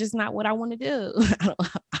 Like that's just not what I want to do. I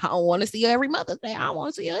don't want to see her every Mother's Day. I don't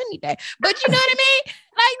want to see her any day. But you know what I mean?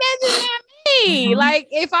 Like that's just not me. Like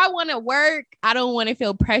if I want to work, I don't want to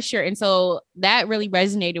feel pressure. And so that really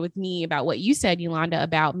resonated with me about what you said, Yolanda,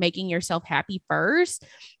 about making yourself happy first.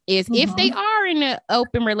 Is if they are in an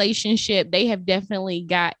open relationship, they have definitely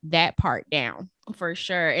got that part down for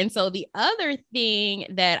sure. And so the other thing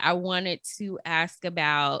that I wanted to ask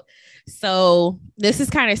about, so this is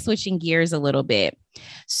kind of switching gears a little bit.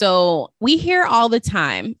 So we hear all the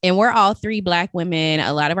time, and we're all three Black women,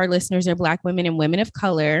 a lot of our listeners are Black women and women of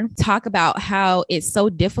color, talk about how it's so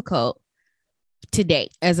difficult to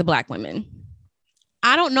date as a Black woman.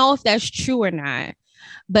 I don't know if that's true or not,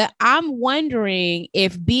 but I'm wondering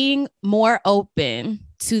if being more open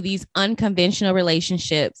to these unconventional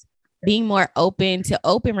relationships, being more open to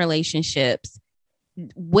open relationships,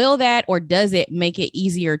 will that or does it make it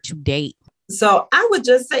easier to date? So I would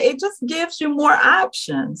just say it just gives you more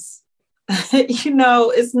options.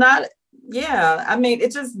 It's not, I mean,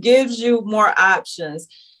 it just gives you more options.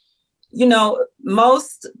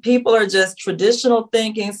 Most people are just traditional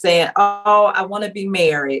thinking, saying, oh, I want to be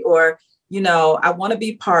married, or I want to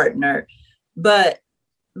be partnered. But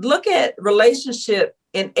look at relationship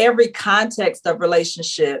in every context of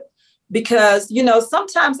relationship, because,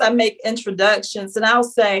 sometimes I make introductions and I'll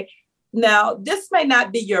say, now, this may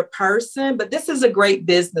not be your person, but this is a great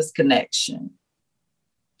business connection,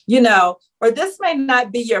 or this may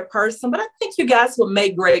not be your person, but I think you guys will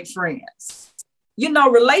make great friends.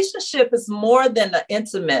 Relationship is more than an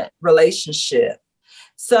intimate relationship.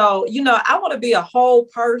 So, I want to be a whole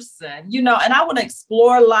person, and I want to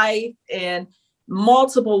explore life in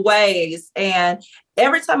multiple ways. And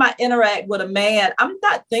every time I interact with a man, I'm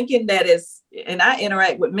not thinking and I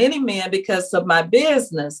interact with many men because of my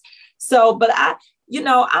business. So, but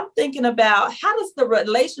I'm thinking about, how does the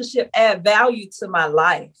relationship add value to my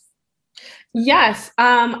life? Yes.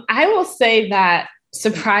 I will say that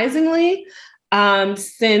surprisingly,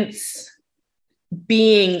 since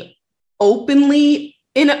being openly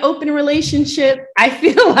in an open relationship, I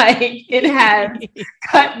feel like it has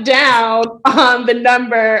cut down on the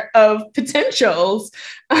number of potentials,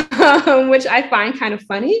 which I find kind of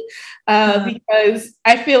funny, because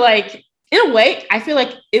I feel like, in a way, I feel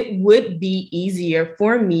like it would be easier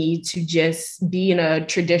for me to just be in a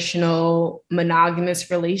traditional monogamous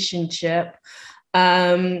relationship.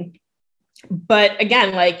 But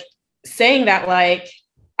again, like saying that, like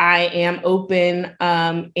I am open,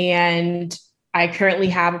 and I currently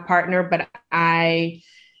have a partner,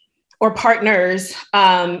 or partners,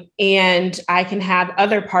 and I can have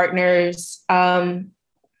other partners,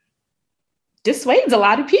 dissuades a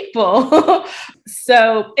lot of people.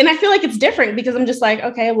 So, and I feel like it's different because I'm just like,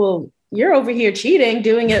 okay, well, you're over here cheating,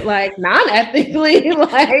 doing it like non-ethically,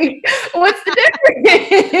 like What's the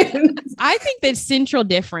difference? I think the central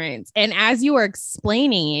difference, and as you were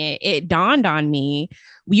explaining it, it dawned on me.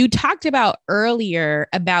 You talked about earlier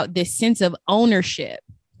about this sense of ownership.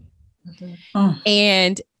 Mm-hmm.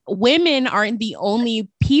 And women aren't the only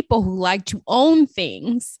people who like to own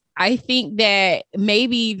things. I think that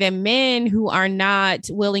maybe the men who are not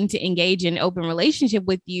willing to engage in open relationship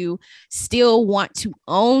with you still want to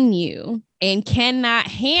own you and cannot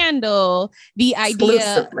handle the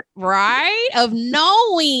idea, right, of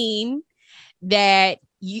knowing that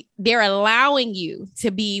they're allowing you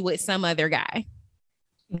to be with some other guy.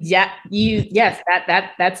 Yeah, yes,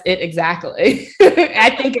 that's it exactly.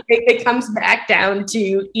 I think it comes back down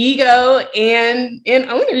to ego and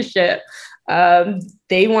ownership.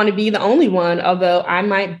 They want to be the only one, although I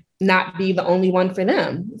might not be the only one for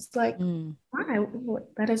them. It's like, why?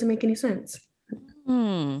 That doesn't make any sense.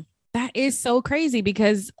 That is so crazy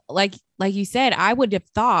because like you said, I would have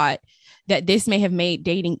thought that this may have made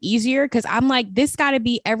dating easier because I'm like, this got to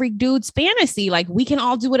be every dude's fantasy. Like we can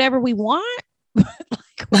all do whatever we want.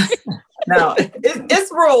 No,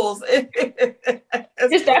 it's rules.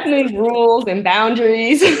 It's definitely rules and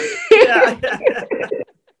boundaries. Yeah.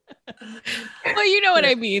 Well, you know what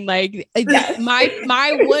I mean? Like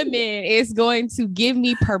my woman is going to give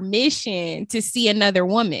me permission to see another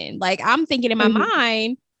woman. Like I'm thinking in my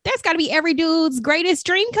mind, that's got to be every dude's greatest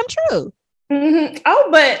dream come true. Mm-hmm. Oh,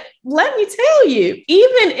 but let me tell you,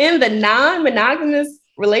 even in the non-monogamous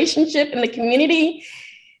relationship in the community,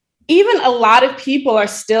 even a lot of people are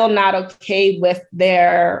still not okay with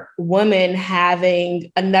their woman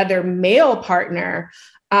having another male partner.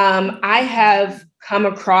 I have come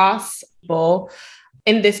across people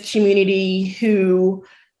in this community who,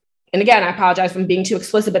 and again, I apologize for being too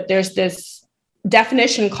explicit, but there's this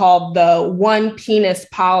definition called the one penis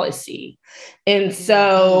policy. And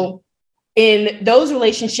so in those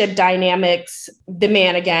relationship dynamics, the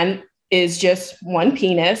man, again, is just one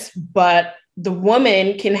penis, but the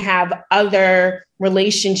woman can have other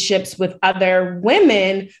relationships with other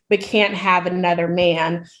women, but can't have another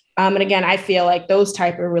man. And again, I feel like those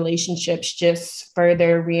type of relationships just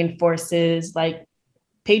further reinforces like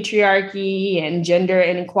patriarchy and gender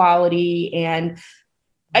inequality. And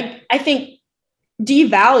I think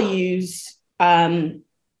devalues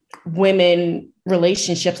women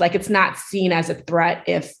relationships. Like it's not seen as a threat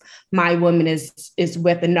if my woman is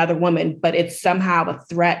with another woman, but it's somehow a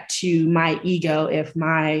threat to my ego if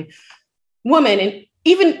my woman, and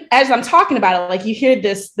even as I'm talking about it, like you hear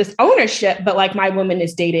this ownership, but like my woman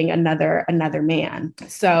is dating another man.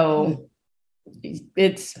 So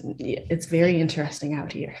it's very interesting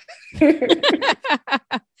out here.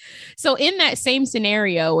 So in that same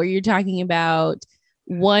scenario where you're talking about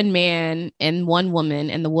one man and one woman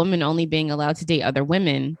and the woman only being allowed to date other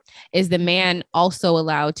women, is the man also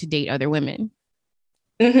allowed to date other women?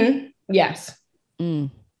 Mm-hmm. Yes.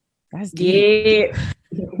 That's deep.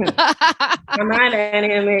 Yeah. I'm on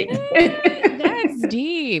dynamic. That's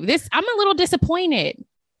deep. I'm a little disappointed.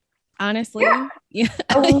 Honestly, yeah.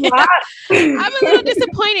 I'm a little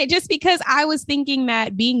disappointed just because I was thinking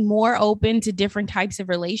that being more open to different types of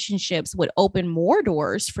relationships would open more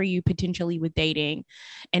doors for you potentially with dating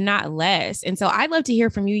and not less. And so I'd love to hear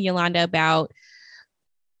from you, Yolanda, about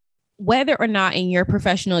whether or not in your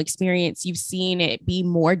professional experience, you've seen it be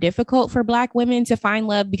more difficult for Black women to find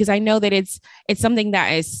love, because I know that it's something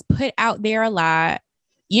that is put out there a lot,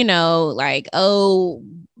 you know, like, oh,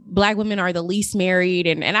 Black women are the least married.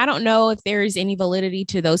 And I don't know if there's any validity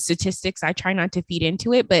to those statistics. I try not to feed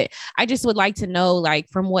into it, but I just would like to know, like,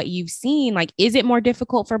 from what you've seen, like, is it more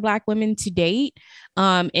difficult for Black women to date?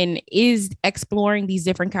 And is exploring these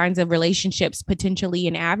different kinds of relationships potentially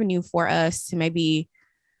an avenue for us to maybe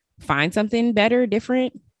find something better,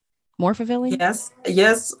 different, more fulfilling? Yes.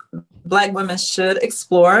 Black women should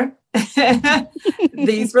explore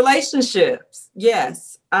these relationships.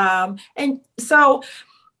 Yes. And so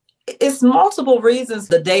it's multiple reasons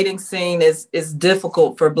the dating scene is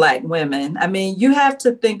difficult for Black women. I mean, you have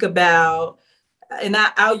to think about, and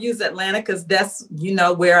I'll use Atlanta because that's, you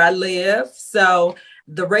know, where I live. So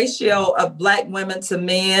the ratio of Black women to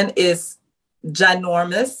men is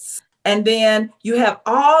ginormous. And then you have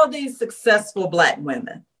all these successful Black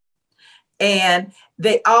women, and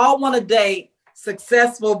they all want to date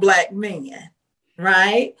successful Black men,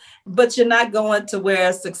 right? But you're not going to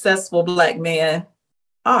where successful Black men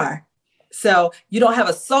are. So you don't have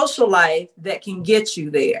a social life that can get you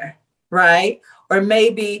there, right? Or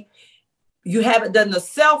maybe you haven't done the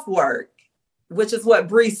self-work, which is what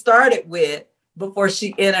Bree started with, before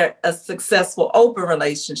she entered a successful open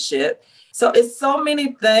relationship. So it's so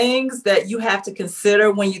many things that you have to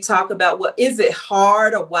consider when you talk about, well, is it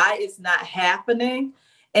hard or why it's not happening?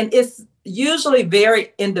 And it's usually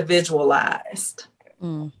very individualized.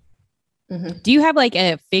 Mm. Mm-hmm. Do you have like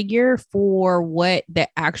a figure for what the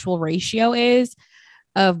actual ratio is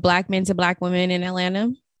of Black men to Black women in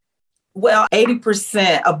Atlanta? Well,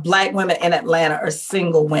 80% of Black women in Atlanta are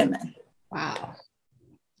single women. Wow.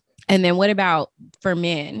 And then what about for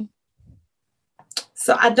men?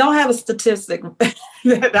 So I don't have a statistic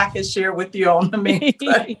that I can share with you on the men.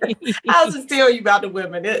 I'll just tell you about the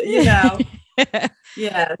women,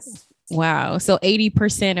 Yes. Wow. So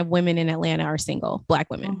 80% of women in Atlanta are single, Black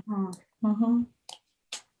women. Mm-hmm.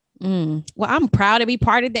 Mm-hmm. Well, I'm proud to be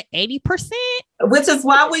part of the 80%. Which is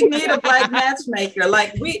why we need a Black matchmaker.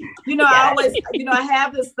 Like I always, I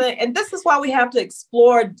have this thing, and this is why we have to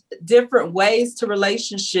explore different ways to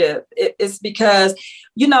relationship. It's because,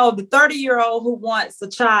 the 30-year-old who wants a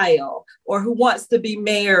child or who wants to be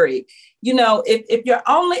married, if your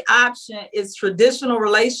only option is traditional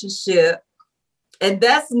relationship, and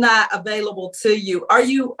that's not available to you, are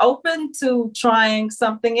you open to trying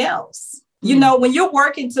something else? When you're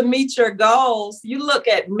working to meet your goals, you look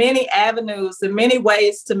at many avenues and many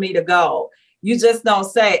ways to meet a goal. You just don't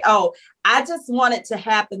say, oh, I just want it to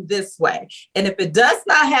happen this way. And if it does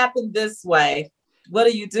not happen this way,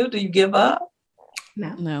 what do? Do you give up?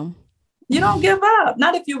 No. You don't give up.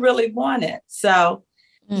 Not if you really want it. So,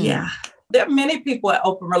 yeah, there are many people in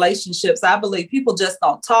open relationships. I believe people just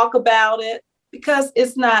don't talk about it, because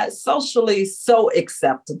it's not socially so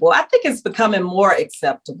acceptable. I think it's becoming more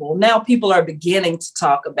acceptable. Now people are beginning to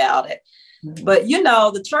talk about it. But,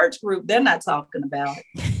 the church group, they're not talking about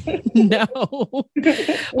it. No.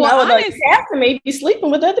 Well, like pastor may be sleeping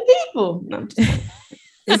with other people. No,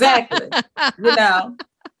 exactly.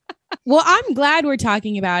 Well, I'm glad we're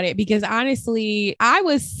talking about it, because honestly, I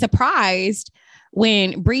was surprised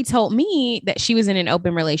when Bree told me that she was in an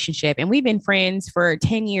open relationship, and we've been friends for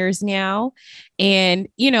 10 years now. And,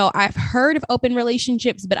 I've heard of open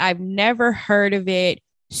relationships, but I've never heard of it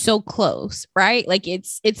so close, right? Like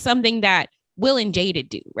it's something that Will and Jada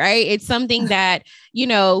do, right? It's something that,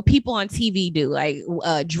 people on TV do, like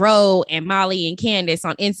Dro and Molly and Candace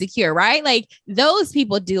on Insecure, right? Like those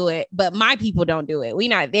people do it, but my people don't do it. We're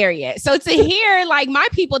not there yet. So to hear like my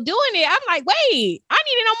people doing it, I'm like, wait, I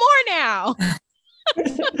need to know more now.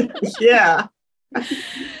 Yeah.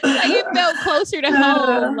 Like it felt closer to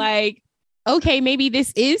home. Like, okay, maybe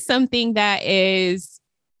this is something that is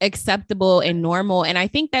acceptable and normal. And I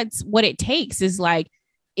think that's what it takes, is like,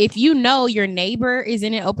 if your neighbor is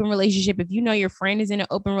in an open relationship, if your friend is in an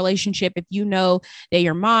open relationship, if that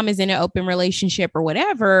your mom is in an open relationship or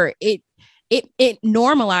whatever, it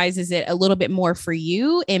normalizes it a little bit more for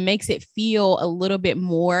you. It makes it feel a little bit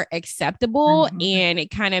more acceptable. Mm-hmm. And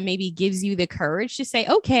it kind of maybe gives you the courage to say,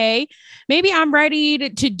 okay, maybe I'm ready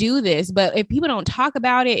to do this. But if people don't talk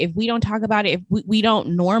about it, if we don't talk about it, if we don't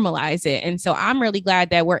normalize it. And so I'm really glad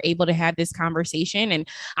that we're able to have this conversation. And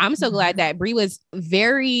I'm so glad that Bree was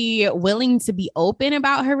very willing to be open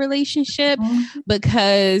about her relationship,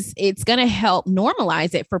 because it's going to help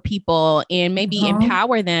normalize it for people and maybe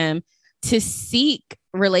empower them to seek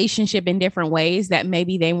relationship in different ways that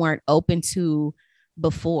maybe they weren't open to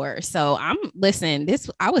before. So I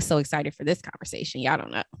was so excited for this conversation. Y'all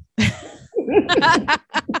don't know.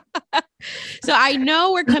 So I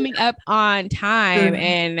know we're coming up on time,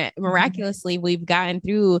 and miraculously we've gotten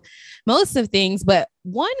through most of things, but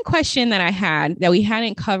one question that I had that we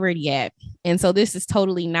hadn't covered yet, and so this is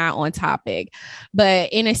totally not on topic,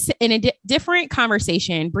 but in a different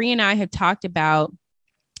conversation, Bree and I have talked about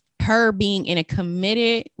her being in a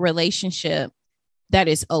committed relationship that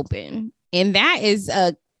is open. And that is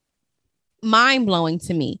mind blowing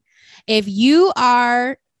to me. If you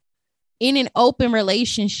are in an open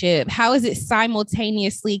relationship, how is it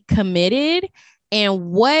simultaneously committed,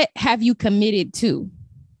 and what have you committed to?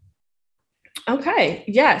 Okay.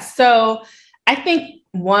 Yeah. So I think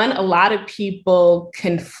a lot of people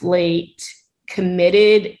conflate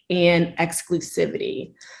committed and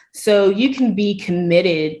exclusivity. So you can be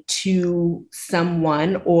committed to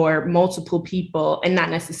someone or multiple people and not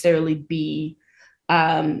necessarily be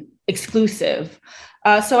exclusive.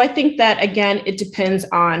 So I think that, again, it depends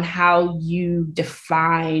on how you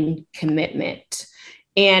define commitment.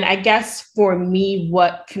 And I guess for me,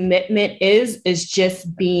 what commitment is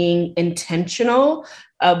just being intentional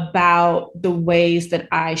about the ways that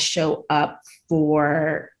I show up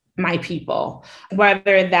for my people,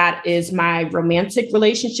 whether that is my romantic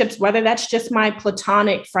relationships, whether that's just my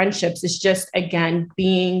platonic friendships. It's just, again,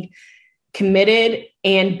 being committed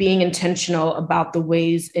and being intentional about the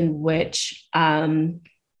ways in which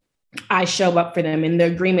I show up for them and the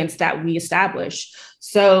agreements that we establish.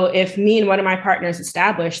 So if me and one of my partners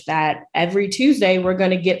establish that every Tuesday we're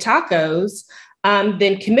going to get tacos,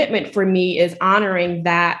 then commitment for me is honoring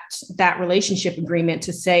that relationship agreement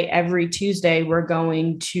to say every Tuesday we're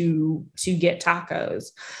going to get tacos.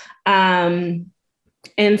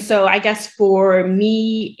 And so I guess for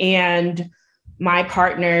me and my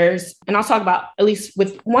partners, and I'll talk about at least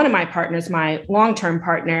with one of my partners, my long-term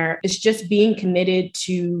partner, is just being committed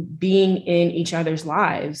to being in each other's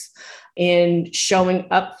lives and showing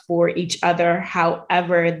up for each other,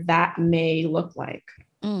 however that may look like.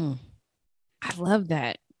 I love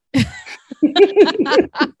that.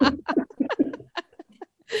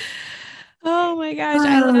 Oh my gosh,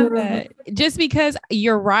 I love that. Just because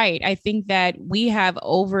you're right. I think that we have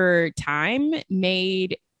over time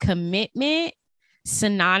made commitment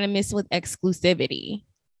synonymous with exclusivity,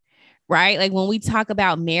 right? Like when we talk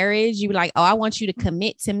about marriage, you're like, oh, I want you to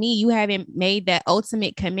commit to me. You haven't made that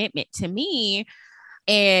ultimate commitment to me.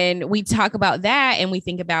 And we talk about that and we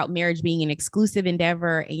think about marriage being an exclusive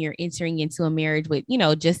endeavor and you're entering into a marriage with,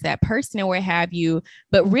 just that person or what have you.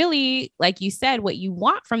 But really, like you said, what you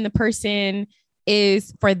want from the person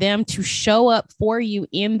is for them to show up for you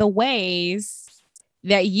in the ways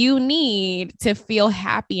that you need to feel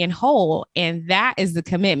happy and whole. And that is the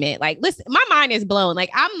commitment. Like, listen, my mind is blown. Like,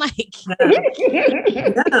 I'm like,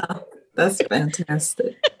 yeah, that's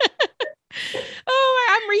fantastic. Oh,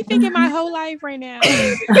 I'm rethinking my whole life right now.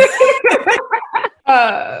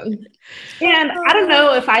 And I don't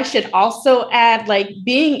know if I should also add, like,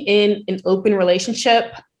 being in an open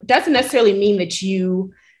relationship doesn't necessarily mean that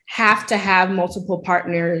you have to have multiple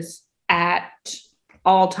partners at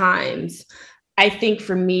all times. I think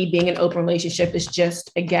for me, being in an open relationship is just,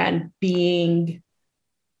 again, being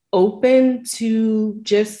open to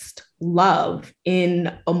just love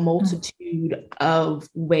in a multitude of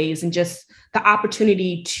ways and just the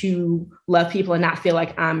opportunity to love people and not feel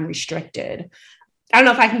like I'm restricted. I don't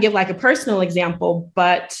know if I can give like a personal example,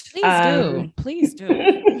 but please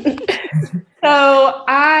do. So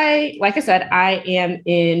like I said, I am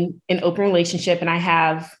in an open relationship and I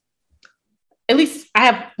have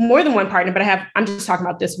more than one partner, but I'm just talking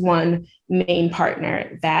about this one main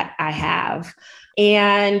partner that I have.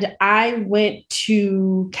 And I went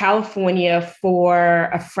to California for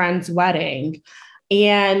a friend's wedding.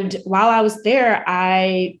 And while I was there,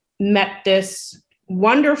 I met this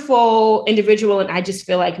wonderful individual, and I just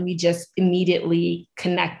feel like we just immediately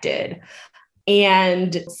connected.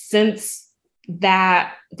 And since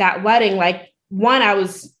that wedding, like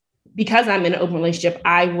because I'm in an open relationship,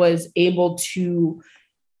 I was able to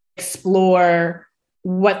explore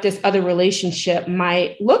what this other relationship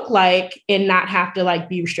might look like and not have to like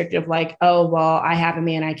be restrictive, like, oh, well, I have a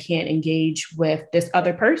man, I can't engage with this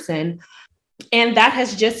other person. And that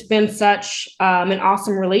has just been such an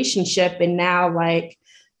awesome relationship. And now like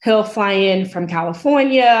he'll fly in from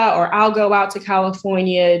California or I'll go out to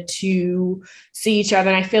California to see each other.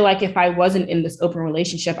 And I feel like if I wasn't in this open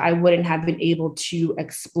relationship, I wouldn't have been able to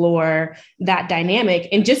explore that dynamic.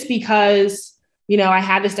 And just because, I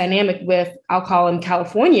had this dynamic with, I'll call him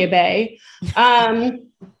California Bay, doesn't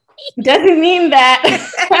mean that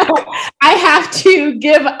I have to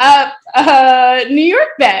give up New York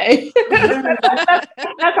Bay. That's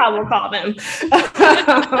how we'll call them.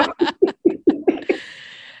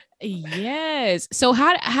 Yes. So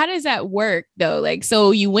how does that work though? Like,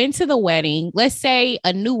 so you went to the wedding, let's say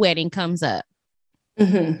a new wedding comes up.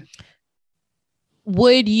 Mm-hmm.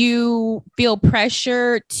 Would you feel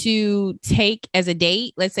pressure to take as a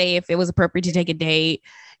date? Let's say if it was appropriate to take a date,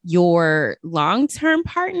 your long-term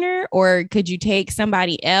partner, or could you take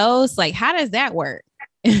somebody else? Like, how does that work?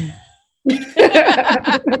 Yeah,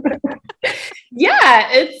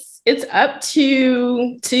 it's up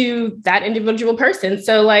to that individual person.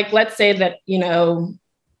 So like, let's say that, the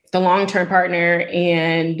long-term partner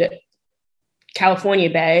and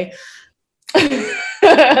California Bay,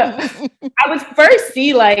 I would first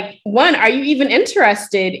see like, one, are you even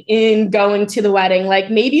interested in going to the wedding? Like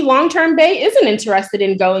maybe long-term Bay isn't interested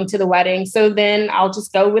in going to the wedding. So then I'll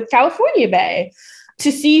just go with California Bay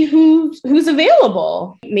to see who's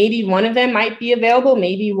available. Maybe one of them might be available.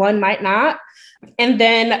 Maybe one might not. And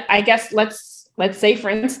then I guess let's say, for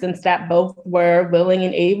instance, that both were willing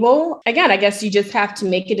and able. Again, I guess you just have to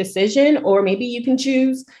make a decision, or maybe you can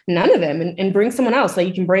choose none of them and bring someone else. Like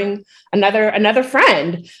you can bring another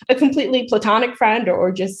friend, a completely platonic friend,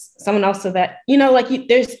 or just someone else so that,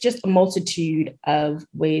 there's just a multitude of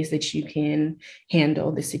ways that you can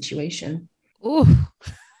handle the situation. Ooh.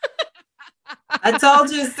 I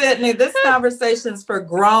told you, Sydney, this conversation is for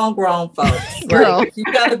grown folks. Girl. Like, you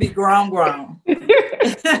got to be grown.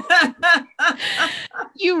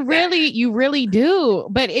 You really do.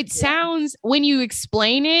 But it sounds, when you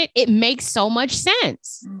explain it, it makes so much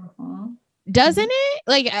sense. Mm-hmm. Doesn't it?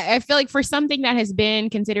 Like, I feel like for something that has been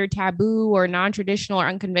considered taboo or non-traditional or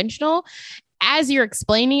unconventional, as you're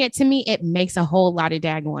explaining it to me, it makes a whole lot of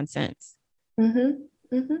daggone sense.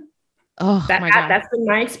 Mm-hmm. Mm-hmm. Oh my God. That's been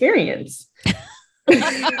my experience.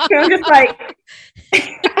 I'm just like,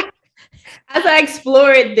 as I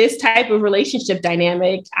explored this type of relationship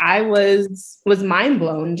dynamic, I was mind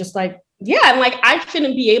blown. Just like, yeah, I'm like, I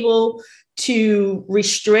shouldn't be able to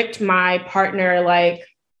restrict my partner. Like,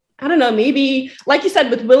 I don't know, maybe like you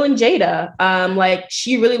said with Will and Jada, like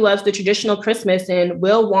she really loves the traditional Christmas and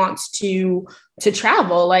Will wants to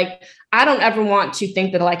travel. Like, I don't ever want to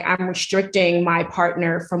think that like I'm restricting my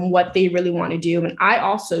partner from what they really want to do. And I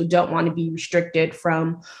also don't want to be restricted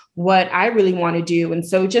from what I really want to do. And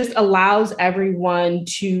so it just allows everyone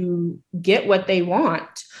to get what they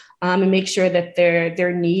want, and make sure that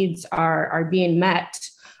their needs are being met.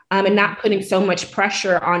 And not putting so much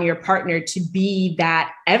pressure on your partner to be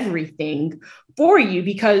that everything for you,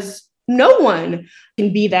 because no one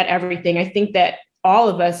can be that everything. I think that all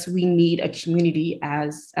of us, we need a community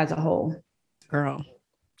as a whole. Girl,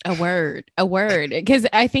 a word. Because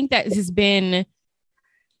I think that has been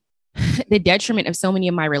the detriment of so many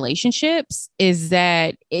of my relationships, is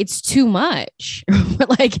that it's too much.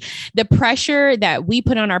 Like the pressure that we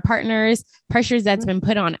put on our partners, pressures that's been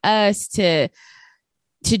put on us to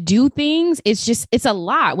do things. It's a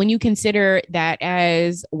lot when you consider that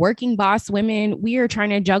as working boss women, we are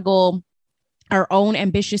trying to juggle our own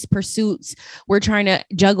ambitious pursuits. We're trying to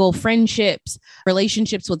juggle friendships,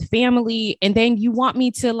 relationships with family. And then you want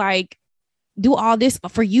me to like do all this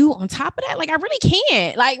for you on top of that? Like, I really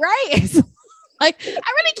can't. Like, right? Like, I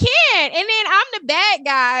really can't. And then I'm the bad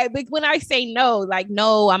guy. But when I say no, like,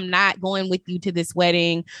 no, I'm not going with you to this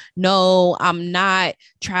wedding. No, I'm not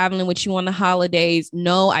traveling with you on the holidays.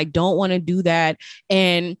 No, I don't want to do that.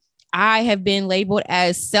 And I have been labeled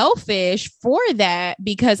as selfish for that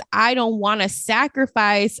because I don't want to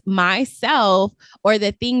sacrifice myself or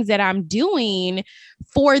the things that I'm doing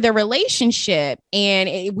for the relationship.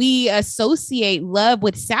 And we associate love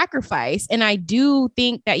with sacrifice. And I do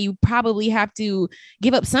think that you probably have to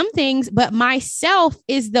give up some things, but myself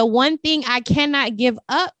is the one thing I cannot give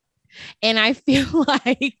up. And I feel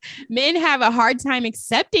like men have a hard time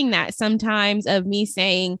accepting that sometimes, of me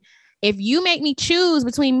saying, if you make me choose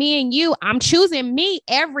between me and you, I'm choosing me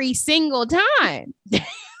every single time.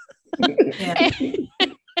 Yeah.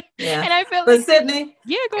 Yeah. And I feel but like, Sydney,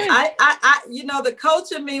 yeah, go ahead. I the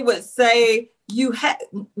coach in me would say,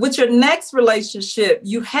 with your next relationship,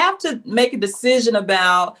 you have to make a decision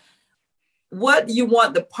about what you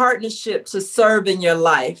want the partnership to serve in your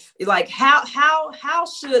life. Like how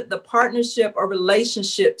should the partnership or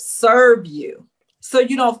relationship serve you? So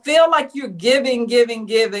you don't feel like you're giving,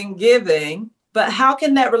 but how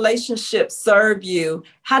can that relationship serve you?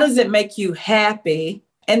 How does it make you happy?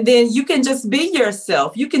 And then you can just be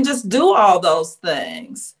yourself. You can just do all those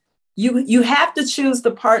things. You have to choose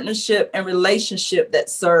the partnership and relationship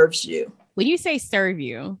that serves you. When you say serve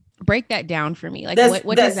you, break that down for me. Like,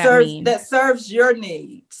 what does that mean? That serves your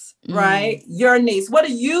needs, right? Your needs. What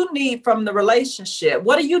do you need from the relationship?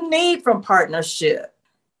 What do you need from partnership?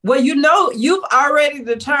 Well, you've already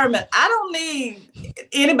determined, I don't need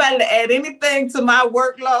anybody to add anything to my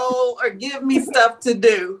workload or give me stuff to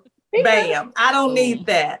do. Bam. I don't need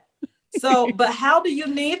that. So, but how do you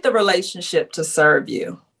need the relationship to serve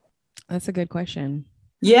you? That's a good question.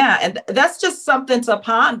 Yeah. And that's just something to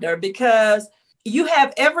ponder, because you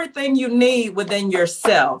have everything you need within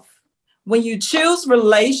yourself. When you choose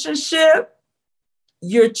relationship,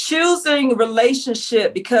 you're choosing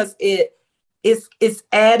relationship because it's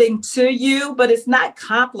adding to you, but it's not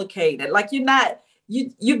complicated. Like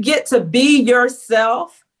you get to be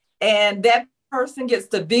yourself, and that person gets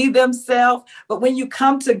to be themselves. But when you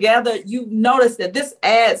come together, you notice that this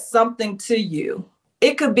adds something to you.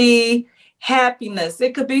 It could be happiness,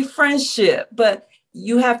 it could be friendship, but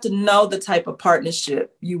you have to know the type of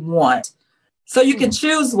partnership you want. So you can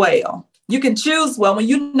choose well. You can choose well. When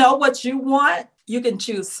you know what you want, you can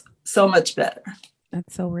choose so much better.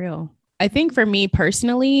 That's so real. I think for me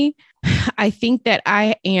personally, I think that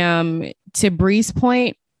I am, to Bree's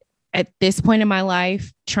point, at this point in my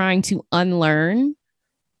life, trying to unlearn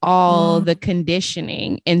all the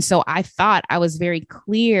conditioning. And so I thought I was very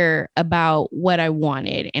clear about what I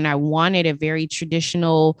wanted. And I wanted a very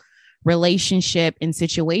traditional relationship and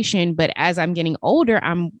situation. But as I'm getting older,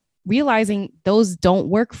 I'm realizing those don't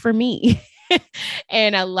work for me.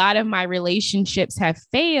 And a lot of my relationships have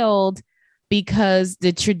failed because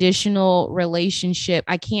the traditional relationship,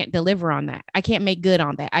 I can't deliver on that. I can't make good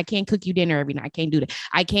on that. I can't cook you dinner every night. I can't do that.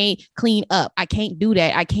 I can't clean up. I can't do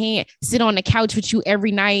that. I can't sit on the couch with you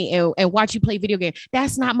every night and watch you play video games.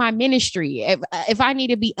 That's not my ministry. If I need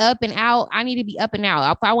to be up and out, I need to be up and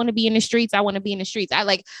out. If I want to be in the streets, I want to be in the streets.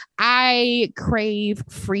 I crave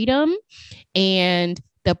freedom, and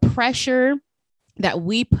the pressure that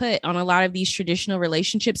we put on a lot of these traditional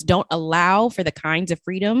relationships don't allow for the kinds of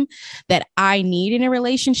freedom that I need in a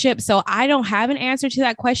relationship. So I don't have an answer to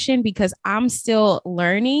that question because I'm still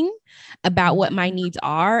learning about what my needs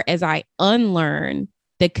are as I unlearn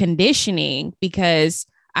the conditioning, because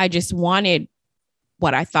I just wanted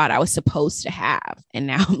what I thought I was supposed to have. And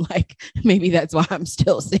now I'm like, maybe that's why I'm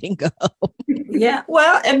still single. Yeah.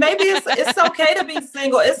 Well, and maybe it's okay to be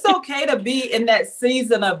single. It's okay to be in that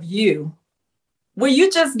season of you, where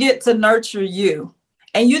you just get to nurture you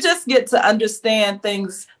and you just get to understand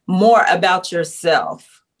things more about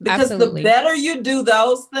yourself. Because Absolutely. The better you do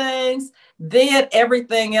those things, then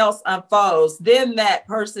everything else unfolds. Then that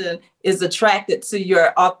person is attracted to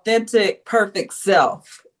your authentic, perfect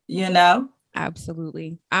self, you know?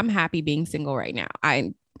 Absolutely. I'm happy being single right now.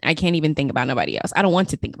 I can't even think about nobody else. I don't want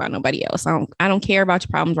to think about nobody else. I don't care about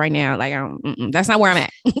your problems right now. That's not where I'm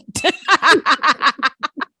at.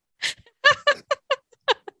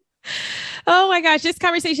 Oh my gosh, this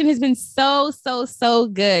conversation has been so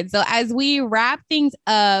good. So as we wrap things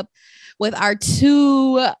up with our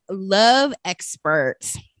two love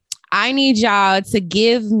experts, I need y'all to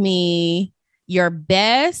give me your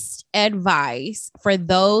best advice for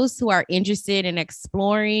those who are interested in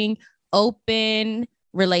exploring open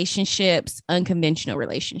relationships, unconventional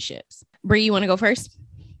relationships. Bree, you want to go first?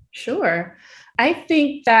 Sure. I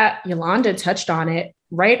think that Yolanda touched on it,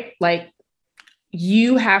 right?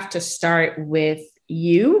 You have to start with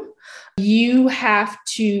you. You have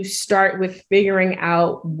to start with figuring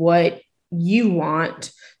out what you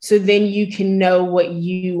want, so then you can know what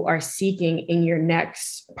you are seeking in your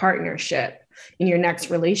next partnership, in your next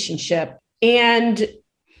relationship, and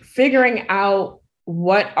figuring out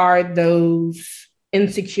what are those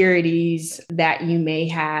insecurities that you may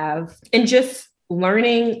have, and just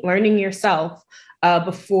learning yourself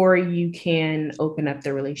before you can open up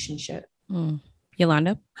the relationship.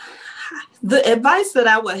 Yolanda? The advice that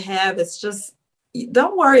I would have is just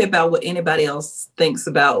don't worry about what anybody else thinks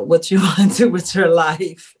about what you want to do with your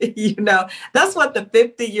life. You know, that's what the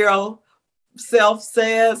 50-year-old self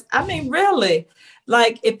says. I mean, really,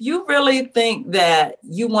 if you really think that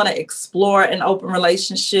you want to explore an open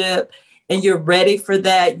relationship and you're ready for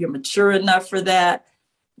that, you're mature enough for that,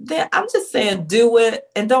 then I'm just saying do it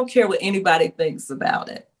and don't care what anybody thinks about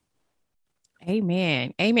it.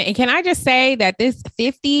 Amen. Amen. And can I just say that this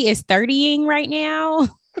 50 is 30ing right now?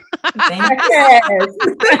 Yes.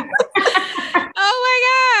 Oh my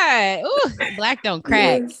God. Ooh, Black don't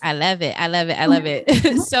crack. Yes. I love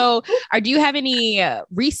it. So do you have any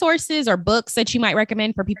resources or books that you might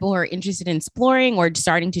recommend for people who are interested in exploring or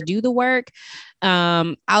starting to do the work?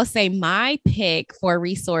 I'll say my pick for a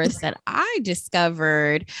resource that I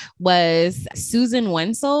discovered was Susan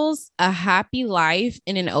Wenzel's A Happy Life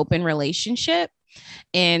in an Open Relationship.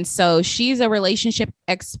 And so she's a relationship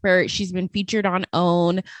expert. She's been featured on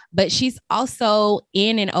OWN, but she's also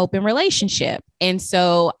in an open relationship. And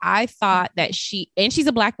so I thought that she's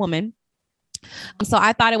a Black woman. So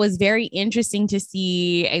I thought it was very interesting to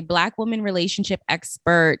see a Black woman relationship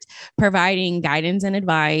expert providing guidance and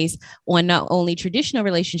advice on not only traditional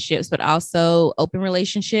relationships, but also open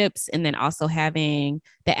relationships, and then also having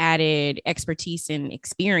the added expertise and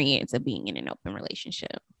experience of being in an open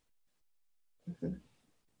relationship. Mm-hmm.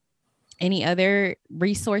 Any other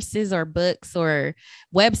resources or books or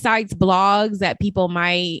websites, blogs that people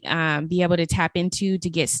might be able to tap into to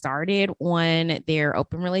get started on their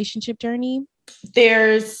open relationship journey?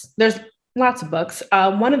 There's lots of books.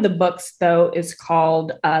 One of the books, though, is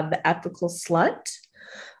called The Ethical Slut.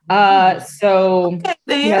 So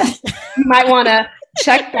you might want to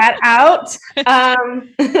check that out.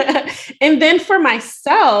 And then for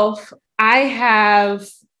myself, I have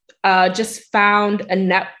just found a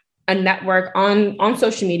network on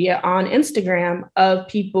social media, on Instagram, of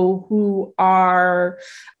people who are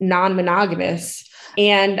non-monogamous.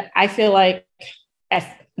 And I feel like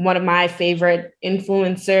one of my favorite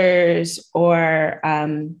influencers or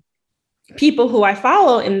people who I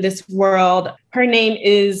follow in this world, her name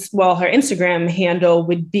is, her Instagram handle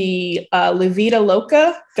would be Levita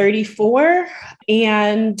Loca 34.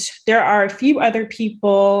 And there are a few other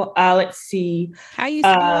people. Let's see. How you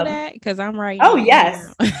spell that? Because I'm right. Oh,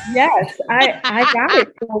 yes. Yes. I got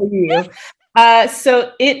it for you.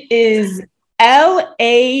 So it is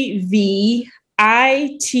LAVITALOCA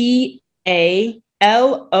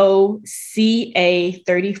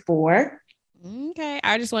 34. Okay.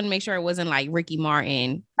 I just want to make sure it wasn't like Ricky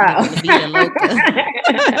Martin. Oh. The Vida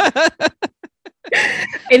Loca.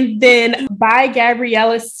 And then by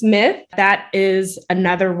Gabriella Smith, that is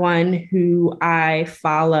another one who I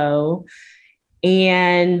follow.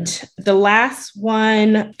 And the last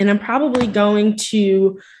one, and I'm probably going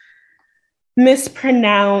to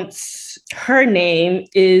mispronounce her name,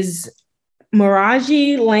 is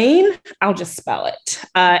Maraji Lane. I'll just spell it.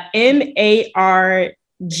 MARJANILANE.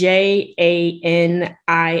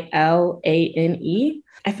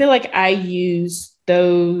 I feel like I use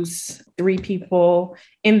those 3 people,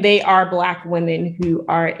 and they are Black women who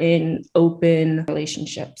are in open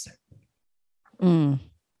relationships.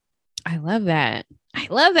 I love that. I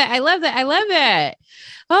love that. I love that. I love that.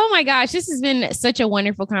 Oh my gosh, this has been such a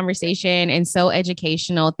wonderful conversation and so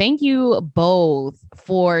educational. Thank you both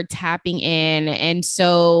for tapping in. And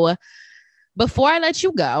so before I let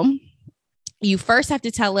you go, you first have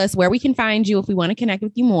to tell us where we can find you if we want to connect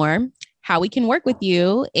with you more, how we can work with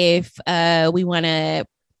you if we want to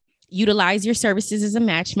utilize your services as a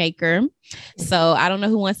matchmaker. So I don't know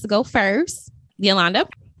who wants to go first. Yolanda?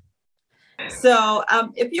 So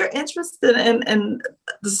if you're interested in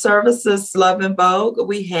the services Love and Vogue,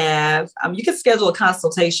 we have, you can schedule a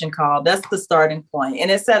consultation call. That's the starting point. And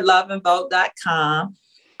it's at loveandvogue.com.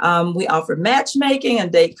 We offer matchmaking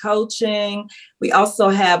and date coaching. We also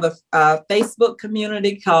have a Facebook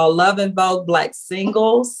community called Love and Vogue Black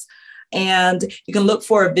Singles. And you can look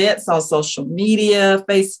for events on social media,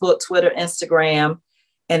 Facebook, Twitter, Instagram.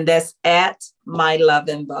 And that's at My Love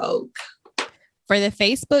and Vogue. For the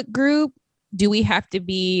Facebook group, do we have to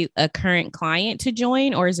be a current client to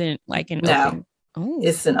join, or is it like an open? Oh,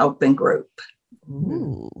 it's an open group.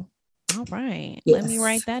 Ooh. All right. Yes. Let me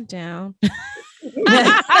write that down. The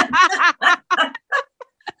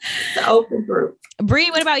open group.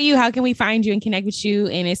 Bree, what about you? How can we find you and connect with you?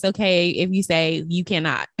 And it's okay if you say you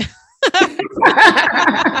cannot.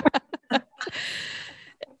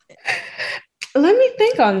 Let me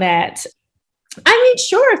think on that. I mean,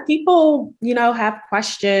 sure. If people, have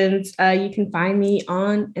questions, you can find me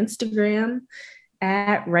on Instagram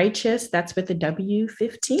at Righteous. That's with the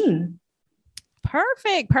W15.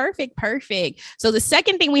 Perfect. So the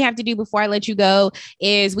second thing we have to do before I let you go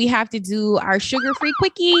is we have to do our sugar-free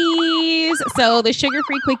quickies. So the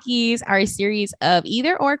sugar-free quickies are a series of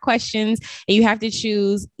either or questions, and you have to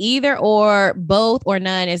choose either or. Both or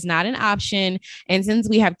none is not an option. And since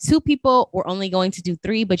we have 2 people, we're only going to do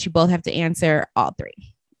 3, but you both have to answer all 3.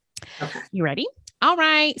 Okay. You ready? All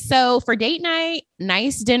right. So for date night,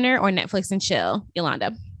 nice dinner or Netflix and chill?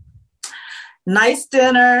 Yolanda? Nice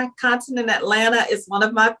dinner. Continent Atlanta is one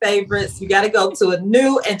of my favorites. You got to go to a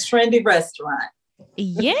new and trendy restaurant.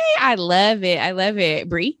 Yeah, I love it.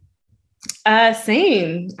 Bree?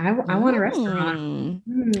 Same. I want a restaurant.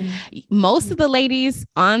 Most of the ladies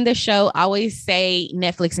on the show always say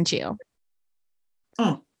Netflix and chill.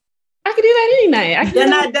 I could do that any night. They're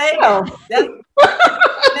not dating.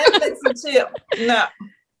 Netflix and chill. No.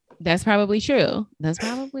 That's probably true. All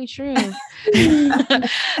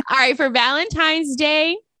right. For Valentine's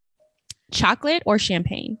Day, chocolate or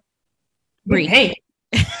champagne? Champagne.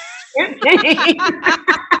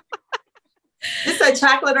 You say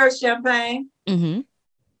chocolate or champagne? Mm-hmm.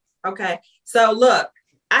 Okay. So look,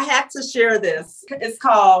 I have to share this. It's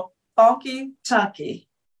called Funky Chunky.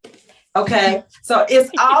 Okay. So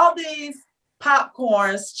it's all these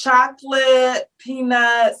popcorns, chocolate,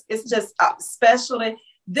 peanuts. It's just specialty.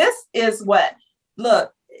 This is what,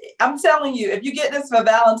 look, I'm telling you, if you get this for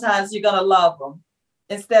Valentine's, you're going to love them.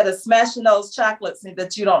 Instead of smashing those chocolates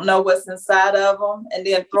that you don't know what's inside of them and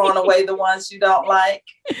then throwing away the ones you don't like.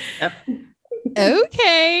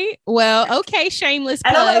 Okay. Well, okay. Shameless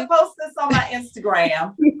plug. And I'm going to post this on my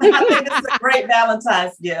Instagram. I think it's a great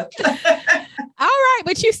Valentine's gift. All right.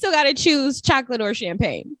 But you still got to choose chocolate or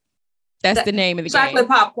champagne. That's the name of the chocolate game.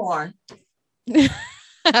 Popcorn.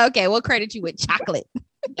 Okay. We'll credit you with chocolate.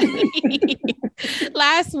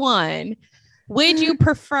 Last one. Would you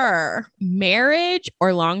prefer marriage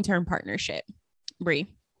or long-term partnership? Bree?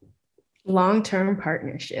 Long-term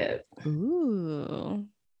partnership. Ooh,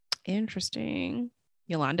 interesting.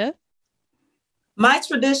 Yolanda? My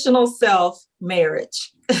traditional self,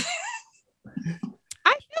 marriage. I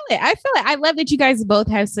feel it. I love that you guys both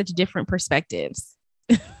have such different perspectives.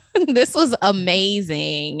 This was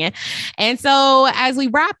amazing. And so as we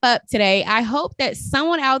wrap up today, I hope that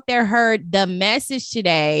someone out there heard the message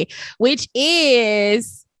today, which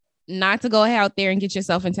is not to go out there and get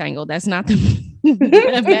yourself entangled. That's not the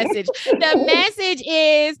The message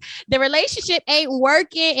is the relationship ain't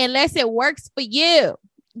working unless it works for you.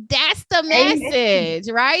 That's the message,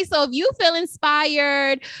 right? So if you feel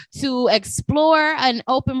inspired to explore an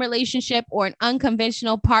open relationship or an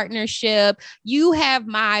unconventional partnership, you have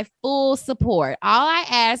my full support. All I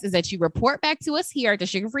ask is that you report back to us here at the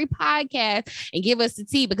Sugar Free Podcast and give us the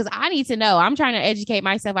tea, because I need to know. I'm trying to educate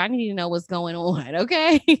myself. I need to know what's going on.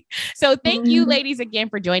 Okay. So thank you, ladies, again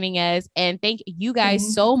for joining us. And thank you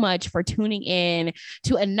guys so much for tuning in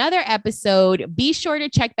to another episode. Be sure to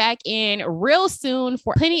check back in real soon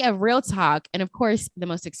for plenty of real talk, and of course, the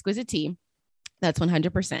most exquisite tea that's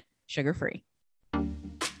 100% sugar free.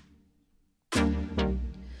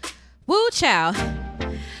 Woo chow.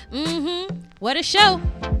 What a show.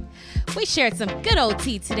 We shared some good old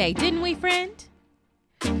tea today, didn't we, friend?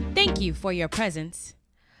 Thank you for your presence.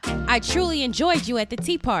 I truly enjoyed you at the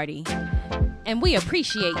tea party, and we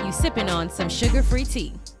appreciate you sipping on some sugar-free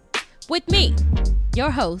tea with me,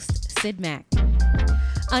 your host, Sid Mack.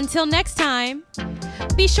 Until next time,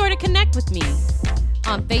 be sure to connect with me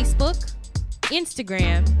on Facebook,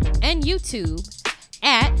 Instagram, and YouTube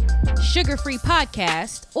at Sugar Free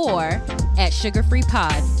Podcast or at Sugar Free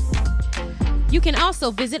Pod. You can also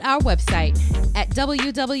visit our website at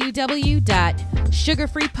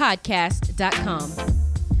www.sugarfreepodcast.com.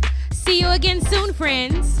 See you again soon,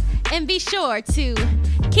 friends, and be sure to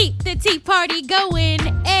keep the tea party going,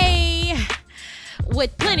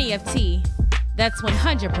 with plenty of tea that's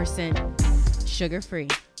 100% sugar-free.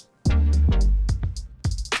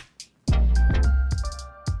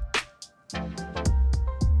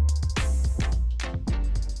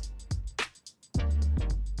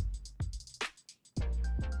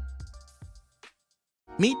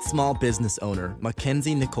 Meet small business owner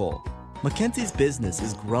Mackenzie Nicole. Mackenzie's business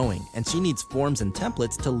is growing, and she needs forms and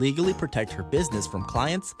templates to legally protect her business from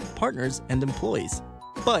clients, partners, and employees.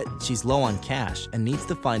 But she's low on cash and needs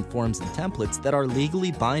to find forms and templates that are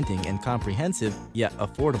legally binding and comprehensive, yet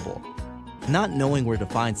affordable. Not knowing where to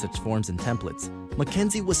find such forms and templates,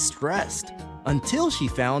 Mackenzie was stressed until she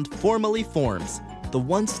found Formally Forms, the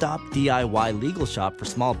one-stop DIY legal shop for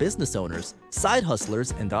small business owners, side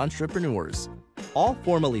hustlers, and entrepreneurs. All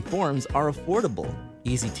Formally Forms are affordable,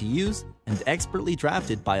 easy to use, and expertly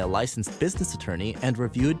drafted by a licensed business attorney and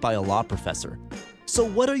reviewed by a law professor. So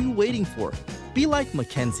what are you waiting for? Be like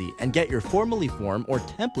Mackenzie and get your Formally Form or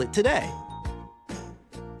template today.